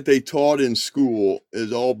evolution that they taught in school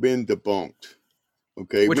has all been debunked.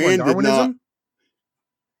 Okay, Which one? Darwinism?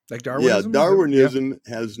 Like Darwinism? Yeah, Darwinism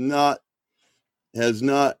has not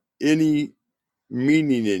any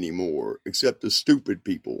meaning anymore, except to stupid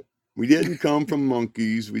people. We didn't come from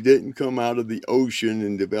monkeys. We didn't come out of the ocean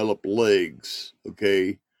and develop legs.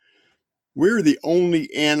 Okay, we're the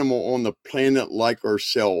only animal on the planet like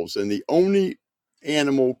ourselves, and the only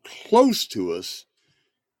animal close to us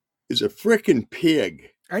is a frickin' pig.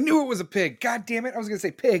 I knew it was a pig. God damn it! I was gonna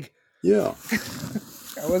say pig. Yeah.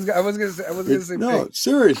 I was gonna say no, pig.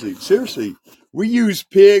 seriously. We use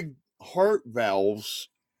pig heart valves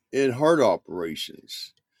in heart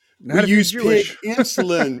operations. Not if we you're use pig Jewish.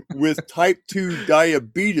 insulin with type 2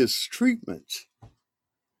 diabetes treatment.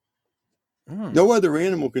 Hmm. No other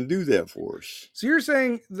animal can do that for us. So you're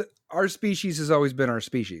saying that our species has always been our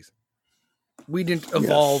species. We didn't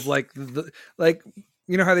evolve Yes. like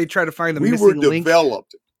you know how they try to find the We missing were link.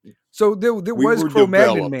 developed. So there We was were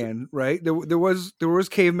Cro-Magnon developed. man, right? There was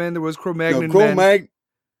cavemen. There was No, Cro-Magnon men.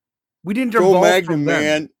 We didn't evolve Cro-Magnon from them.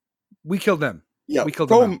 man. We killed them. Yeah, We killed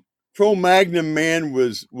them out. Cro-Magnon man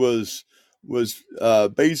was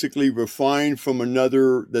basically refined from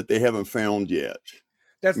another that they haven't found yet.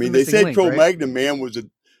 That's I mean, the they missing said link, right? Cro-Magnon man was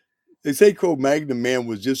They say Cro-Magnon man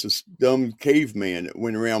was just a dumb caveman that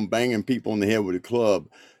went around banging people in the head with a club.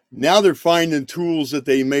 Now they're finding tools that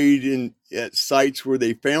they made at sites where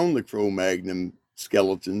they found the Cro-Magnon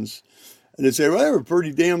skeletons, and they say, well, they were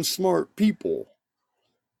pretty damn smart people.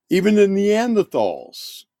 Even the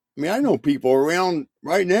Neanderthals. I mean, I know people around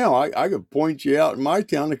right now. I could point you out in my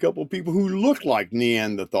town a couple of people who look like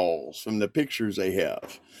Neanderthals from the pictures they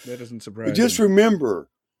have. That doesn't surprise But just me. remember,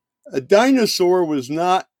 a dinosaur was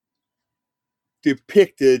not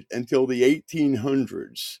depicted until the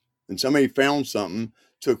 1800s. And somebody found something,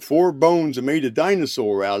 took 4 bones and made a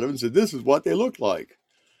dinosaur out of it and said, this is what they look like.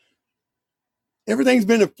 Everything's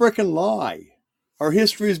been a frickin' lie. Our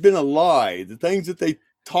history has been a lie. The things that they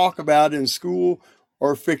talk about in school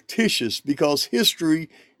are fictitious because history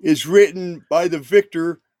is written by the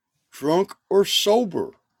victor, drunk or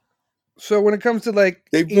sober. So when it comes to like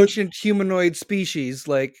They put- ancient humanoid species,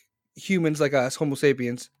 like humans like us, Homo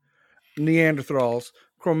sapiens, Neanderthals,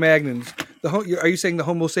 Cro-Magnons, are you saying the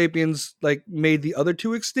Homo sapiens like made the other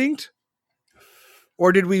two extinct,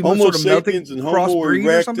 or did we Homo sort of sapiens and Homo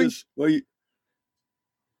crossbreed or something? erectus.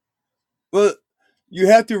 Well, you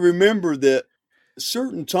have to remember that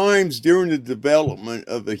certain times during the development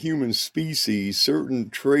of the human species, certain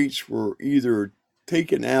traits were either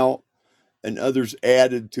taken out and others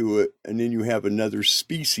added to it, and then you have another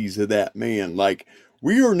species of that man. Like,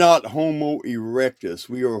 we are not Homo erectus,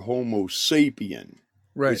 we are Homo sapien,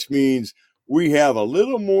 Right. which means we have a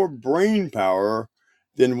little more brain power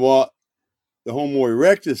than what the Homo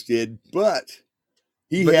erectus did, but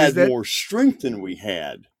he But is had that- more strength than we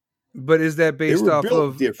had. But is that based were off built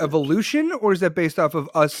of different. evolution, or is that based off of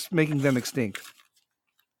us making them extinct?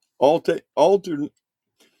 Altered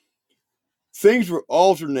things were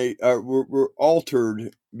altered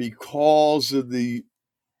because of the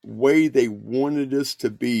way they wanted us to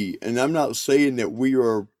be. And I'm not saying that we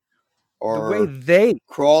are The way they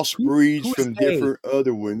crossbreeds who's from they? different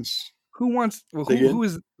other ones. who wants well, Say again? who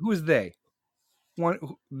is they?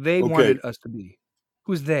 They Okay. wanted us to be.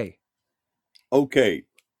 Who's they? Okay.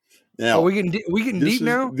 Now, we getting this deep is,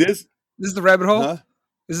 now? This, This is the rabbit hole. huh?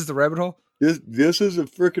 This is the rabbit hole. This is a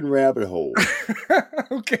freaking rabbit hole.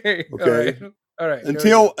 Okay. Okay. All right.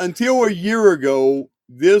 Until a year ago,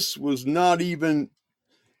 this was not even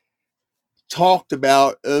talked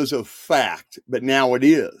about as a fact, but now it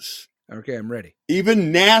is. Okay, I'm ready.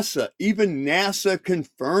 Even NASA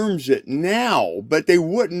confirms it now, but they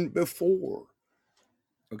wouldn't before.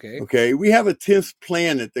 Okay. Okay, we have a 10th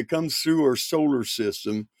planet that comes through our solar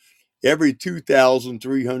system every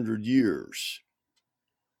 2,300 years.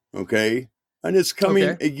 Okay, and it's coming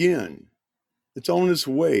Okay. again. It's on its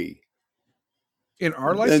way. In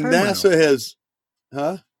our And lifetime. or no? NASA has,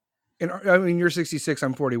 huh? I mean, you're 66.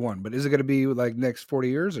 I'm 41. But is it going to be like next 40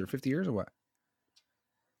 years or 50 years or what?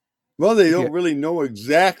 Well, they Yeah. don't really know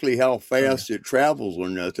exactly how fast it travels or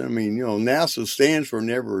nothing. I mean, NASA stands for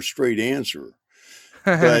never a straight answer.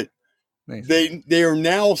 But Nice. they are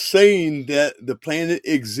now saying that the planet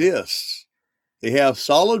exists. They have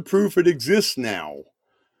solid proof it exists now.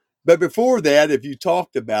 But before that, if you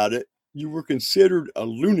talked about it, you were considered a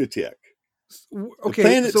lunatic. Okay. The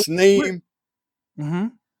planet's name. Mm-hmm.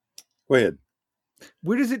 Go ahead.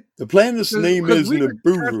 Where does it? The planet's name Because is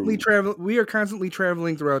Nibiru. we are constantly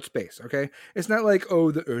traveling throughout space. Okay, it's not like,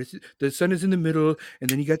 oh, the Earth, the sun is in the middle, and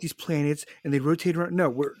then you got these planets, and they rotate around.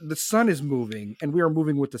 No, the sun is moving, and we are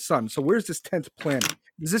moving with the sun. So where's this 10th planet?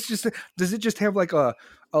 Does it just have like a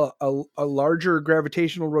larger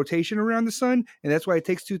gravitational rotation around the sun, and that's why it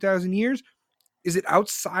takes 2,000 years? Is it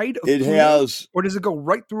outside of It Pluto, has. or does it go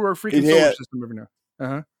right through our freaking It solar has. system every now?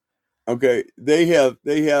 Uh-huh. Okay, they have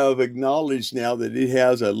acknowledged now that it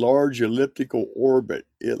has a large elliptical orbit.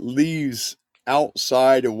 It leaves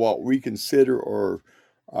outside of what we consider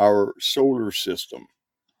our solar system.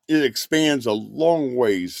 It expands a long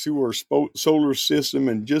ways through our solar system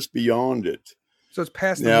and just beyond it. So it's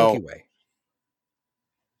past the Now, Milky Way.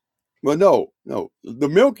 well, no, the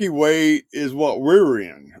Milky Way is what we're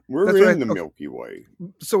in. We're That's what in the okay. Milky Way.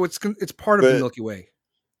 So it's part of the But Milky Way.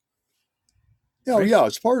 yeah, Right? yeah,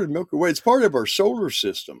 it's part of the Milky Way. It's part of our solar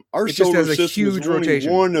system. Our It just solar has a system is huge only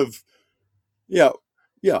rotation. one of, yeah,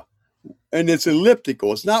 yeah. And it's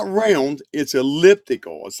elliptical. It's not round. It's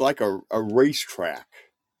elliptical. It's like a racetrack.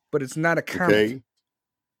 But it's not a comet. Okay.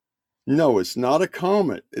 No, it's not a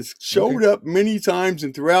comet. It's showed up many times,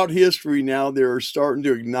 and throughout history now they're starting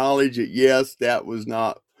to acknowledge that, yes, that was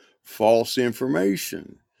not false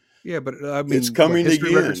information. Yeah, but I mean, It's coming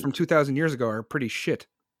history records again. from 2,000 years ago are pretty shit.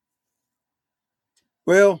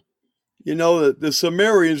 Well, you know, the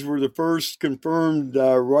Sumerians were the first confirmed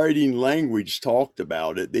writing language talked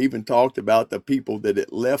about it. They even talked about the people that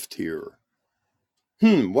it left here.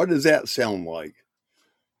 What does that sound like?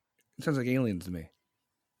 It sounds like aliens to me.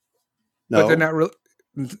 But they're No, not real.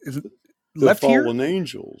 the Left here? fallen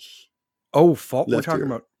angels. Oh, we're left talking here.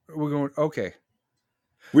 about. We're going. Okay.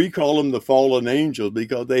 We call them the fallen angels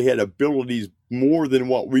because they had abilities more than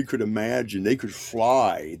what we could imagine. They could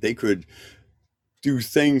fly. They could do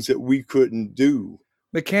things that we couldn't do.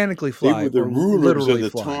 Mechanically They fly were the or rulers of literally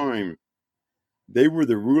the fly. time. They were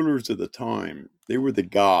the rulers of the time. They were the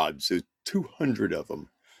gods. There's 200 of them.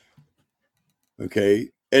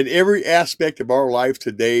 Okay? And every aspect of our life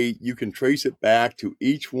today, you can trace it back to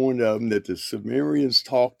each one of them that the Sumerians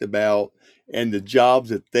talked about, and the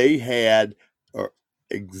jobs that they had are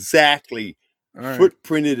exactly All right.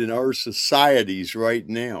 footprinted in our societies right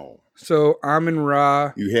now. So Amun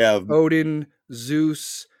Ra, You have Odin,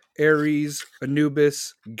 Zeus, Ares,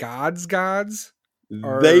 Anubis, gods are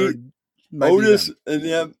they might be Otis them. and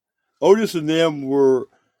them were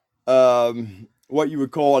what you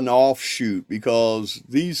would call an offshoot, because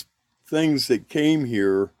these things that came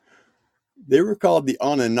here, they were called the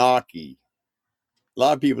Anunnaki. A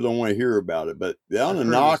lot of people don't want to hear about it, but the I've heard this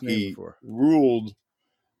name Anunnaki before. ruled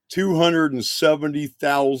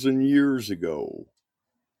 270,000 years ago.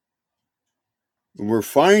 And we're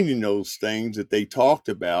finding those things that they talked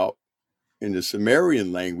about in the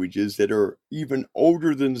Sumerian languages that are even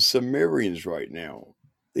older than the Sumerians right now.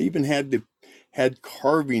 They even had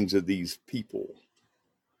carvings of these people.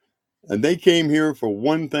 And they came here for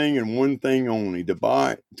one thing and one thing only,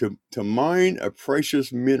 to mine a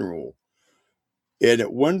precious mineral. And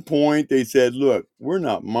at one point they said, look, we're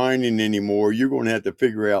not mining anymore. You're going to have to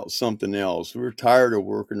figure out something else. We're tired of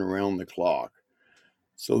working around the clock.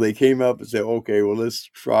 So they came up and said, okay, well, let's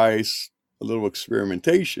try a little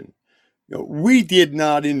experimentation. You know, we did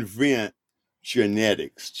not invent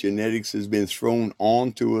genetics. Genetics has been thrown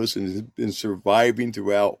onto us and has been surviving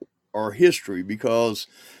throughout our history, because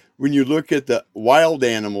when you look at the wild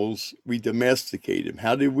animals, we domesticate them.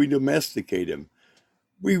 How did we domesticate them?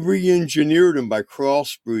 We re-engineered them by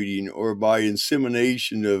crossbreeding or by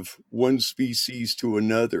insemination of one species to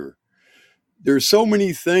another. There's so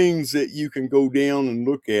many things that you can go down and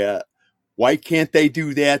look at. Why can't they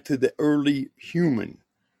do that to the early human?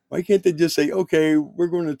 Why can't they just say, okay, we're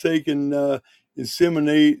going to take and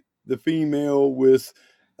inseminate the female with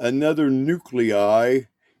another nuclei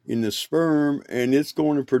in the sperm, and it's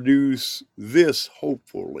going to produce this,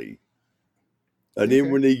 hopefully. And then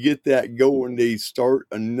when they get that going, they start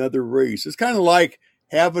another race. It's kind of like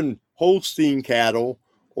having Holstein cattle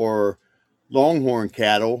or Longhorn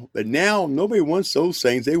cattle, but now nobody wants those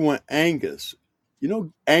things. They want Angus. You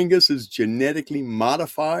know, Angus is genetically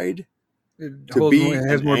modified to be It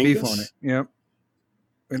has an more beef Angus. on it. Yep.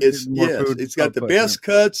 It's got the best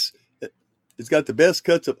cuts. It's got the best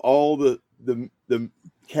cuts of all the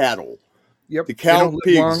cattle. Yep. The cow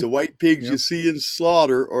pigs, the white pigs you see in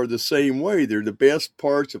slaughter are the same way. They're the best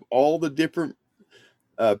parts of all the different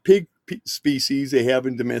pig species they have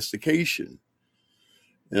in domestication.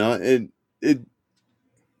 You know, and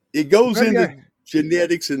it goes into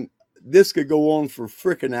genetics and this could go on for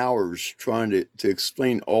frickin' hours trying to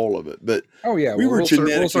explain all of it. But Oh yeah, we were we'll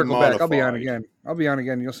genetically circle back. I'll be on modified. again. I'll be on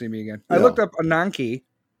again. You'll see me again. I Yeah. looked up Anunnaki,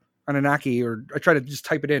 or I tried to just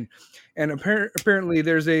type it in, and apparently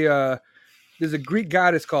there's a Greek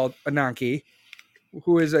goddess called Anunnaki,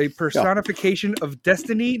 who is a personification of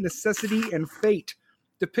destiny, necessity, and fate,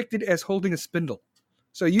 depicted as holding a spindle.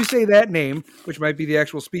 So you say that name, which might be the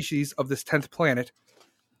actual species of this 10th planet,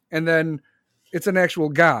 and then it's an actual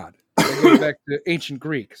god. It goes back to ancient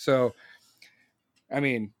Greek. So, I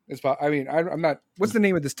mean, I'm not. What's the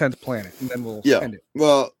name of this 10th planet? And then we'll end it.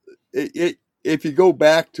 Well, if you go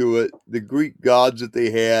back to it, the Greek gods that they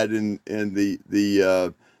had and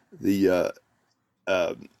the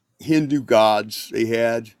Hindu gods they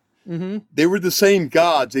had, they were the same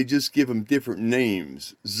gods. They just give them different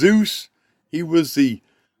names. Zeus, he was the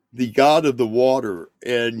god of the water,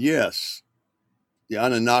 and yes, the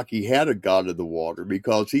Anunnaki had a god of the water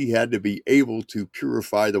because he had to be able to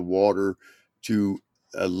purify the water to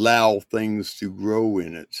allow things to grow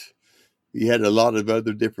in it. He had a lot of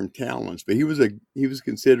other different talents, but he was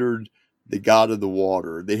considered the god of the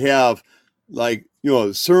water. They have, like,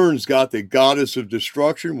 CERN's got the goddess of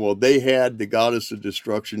destruction. Well, they had the goddess of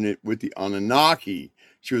destruction with the Anunnaki.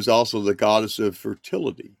 She was also the goddess of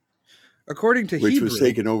fertility, according to which Hebrew, was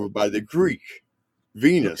taken over by the Greek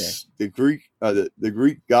Venus, the Greek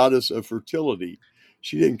goddess of fertility.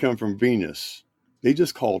 She didn't come from Venus. They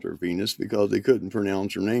just called her Venus because they couldn't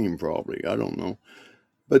pronounce her name, probably. I don't know.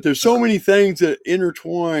 But there's so many things that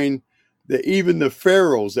intertwine that even the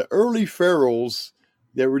pharaohs, the early pharaohs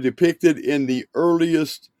that were depicted in the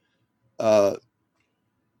earliest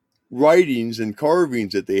writings and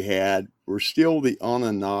carvings that they had were still the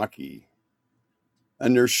Anunnaki.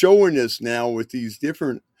 And they're showing us now with these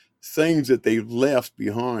different things that they left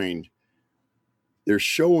behind. They're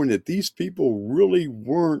showing that these people really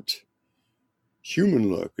weren't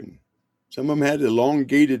human looking. Some of them had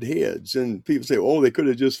elongated heads, and people say, oh, they could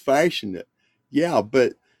have just fashioned it. Yeah,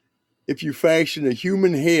 but if you fashion a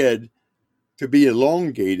human head to be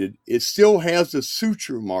elongated, it still has the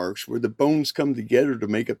suture marks where the bones come together to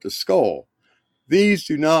make up the skull. These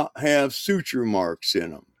do not have suture marks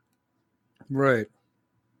in them. Right.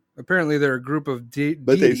 Apparently, they're a group of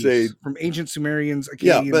but they say from ancient Sumerians,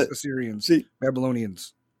 Akkadians, Assyrians,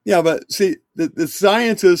 Babylonians. Yeah, but see, the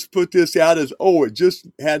scientists put this out as, oh, it just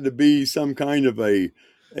had to be some kind of a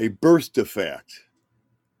birth defect.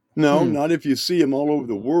 No, not if you see them all over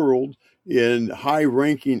the world in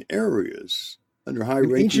high-ranking areas under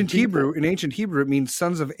high-ranking people. In ancient Hebrew, it means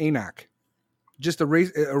sons of Anak, just a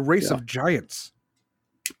race of giants.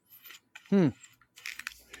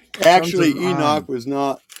 Actually, Enoch was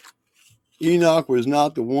not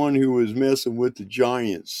the one who was messing with the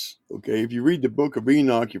giants. Okay, if you read the book of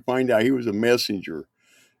Enoch, you find out he was a messenger.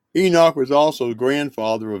 Enoch was also the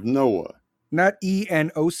grandfather of Noah. Not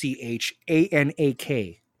Enoch,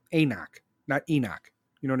 Anak. Enoch, not Enoch.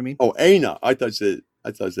 You know what I mean? Oh, Enoch. I thought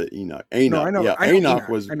it said Enoch. Enoch. No, I know. Yeah, Enoch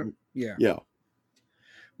was. Yeah. Yeah.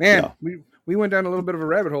 Man, yeah. We went down a little bit of a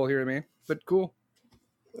rabbit hole here, man. But cool.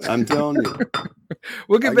 I'm telling you.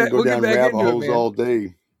 We'll get back into it, man. All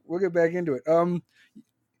day. We'll get back into it.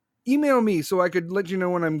 Email me so I could let you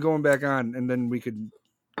know when I'm going back on, and then we could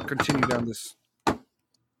continue down this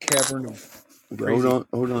cavern of crazy. Hold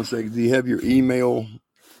on a second. Do you have your email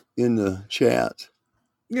in the chat?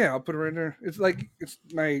 Yeah, I'll put it right there. It's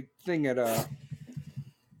my thing at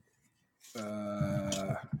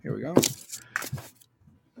here we go.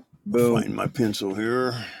 Boom. Find my pencil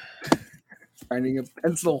here. Finding a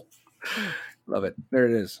pencil. Love it. There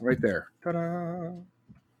it is, right there. Ta-da!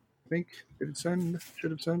 I think did it send?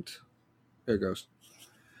 Should have sent. There it goes.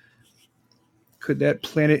 Could that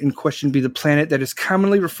planet in question be the planet that is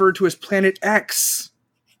commonly referred to as Planet X?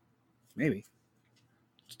 Maybe.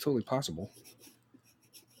 It's totally possible.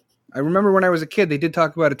 I remember when I was a kid, they did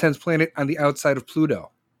talk about a 10th planet on the outside of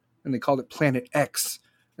Pluto, and they called it Planet X.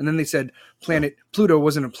 And then they said Pluto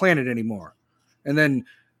wasn't a planet anymore. And then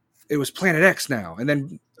it was Planet X now. And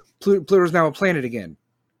then Pluto's now a planet again.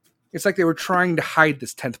 It's like they were trying to hide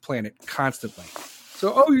this 10th planet constantly.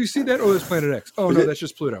 So, you see that? Oh, there's Planet X. Oh, no, that's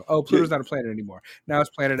just Pluto. Oh, Pluto's not a planet anymore. Now it's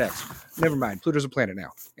Planet X. Never mind. Pluto's a planet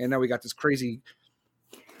now. And now we got this crazy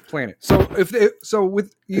planet. So,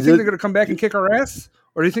 you think they're going to come back and kick our ass?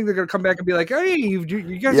 Or do you think they're going to come back and be like, hey, you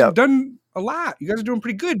guys have done a lot. You guys are doing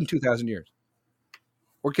pretty good in 2,000 years.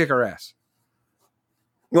 Or kick our ass?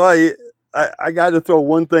 Well, I got to throw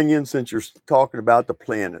one thing in since you're talking about the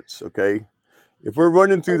planets, okay? If we're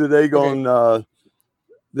running through the day going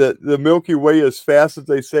the Milky Way as fast as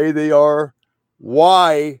they say they are,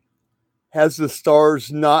 why has the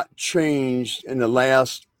stars not changed in the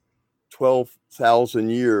last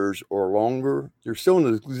 12,000 years or longer, they're still in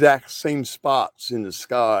the exact same spots in the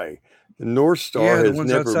sky. The North Star Yeah, the has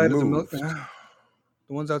ones never outside moved. of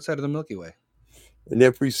the ones outside of the Milky Way. And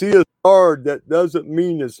if we see a star, that doesn't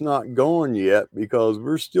mean it's not gone yet, because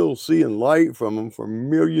we're still seeing light from them for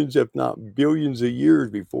millions, if not billions of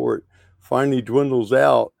years before it finally dwindles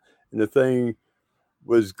out. And the thing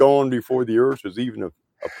was gone before the Earth was even a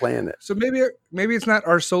planet. So maybe it's not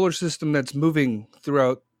our solar system that's moving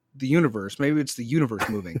throughout the universe. Maybe it's the universe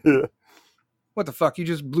moving. What the fuck? You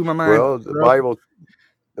just blew my mind. Well,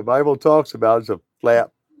 the Bible talks about it's a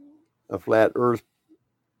flat Earth,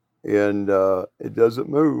 and it doesn't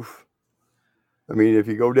move. I mean, if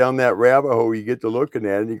you go down that rabbit hole, you get to looking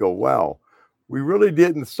at it and you go, wow, we really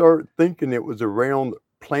didn't start thinking it was a round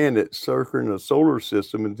planet circling a solar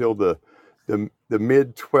system until the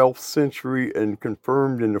mid 12th century and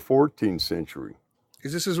confirmed in the 14th century.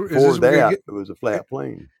 Is this Before that, it was a flat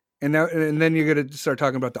plane. And then you're gonna start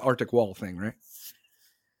talking about the Arctic wall thing, right?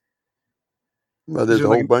 Well, there's a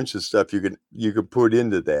whole bunch of stuff you could put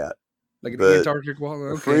into that, like an Antarctic wall.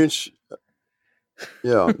 Okay. French.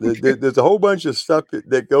 Yeah, there's a whole bunch of stuff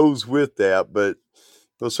that goes with that, but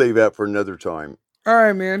we'll save that for another time. All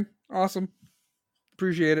right, man. Awesome.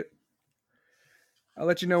 Appreciate it. I'll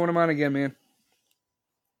let you know when I'm on again, man.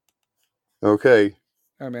 Okay.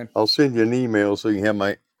 All right, man. I'll send you an email so you can have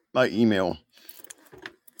my email.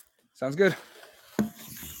 Sounds good. All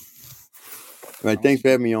right. Thanks for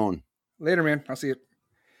having me on. Later, man. I'll see you.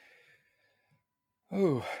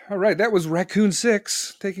 Oh, all right. That was Raccoon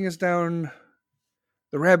 6 taking us down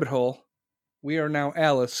the rabbit hole. We are now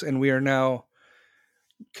Alice, and we are now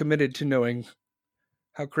committed to knowing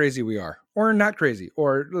how crazy we are, or not crazy,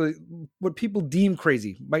 or what people deem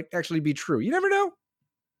crazy might actually be true. You never know.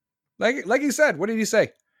 Like he said, what did he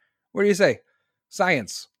say? What did he say?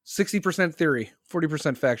 Science, 60% theory,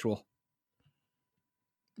 40% factual.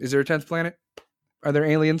 Is there a 10th planet? Are there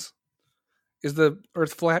aliens? Is the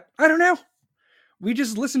Earth flat? I don't know. We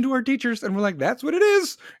just listen to our teachers and we're like, that's what it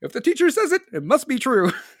is. If the teacher says it, it must be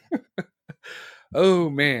true. Oh,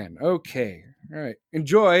 man. Okay. All right.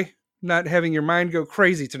 Enjoy not having your mind go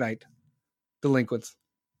crazy tonight, delinquents.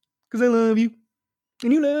 Because I love you.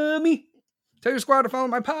 And you love me. Tell your squad to follow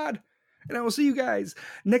my pod. And I will see you guys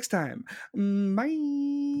next time.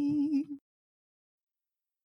 Bye.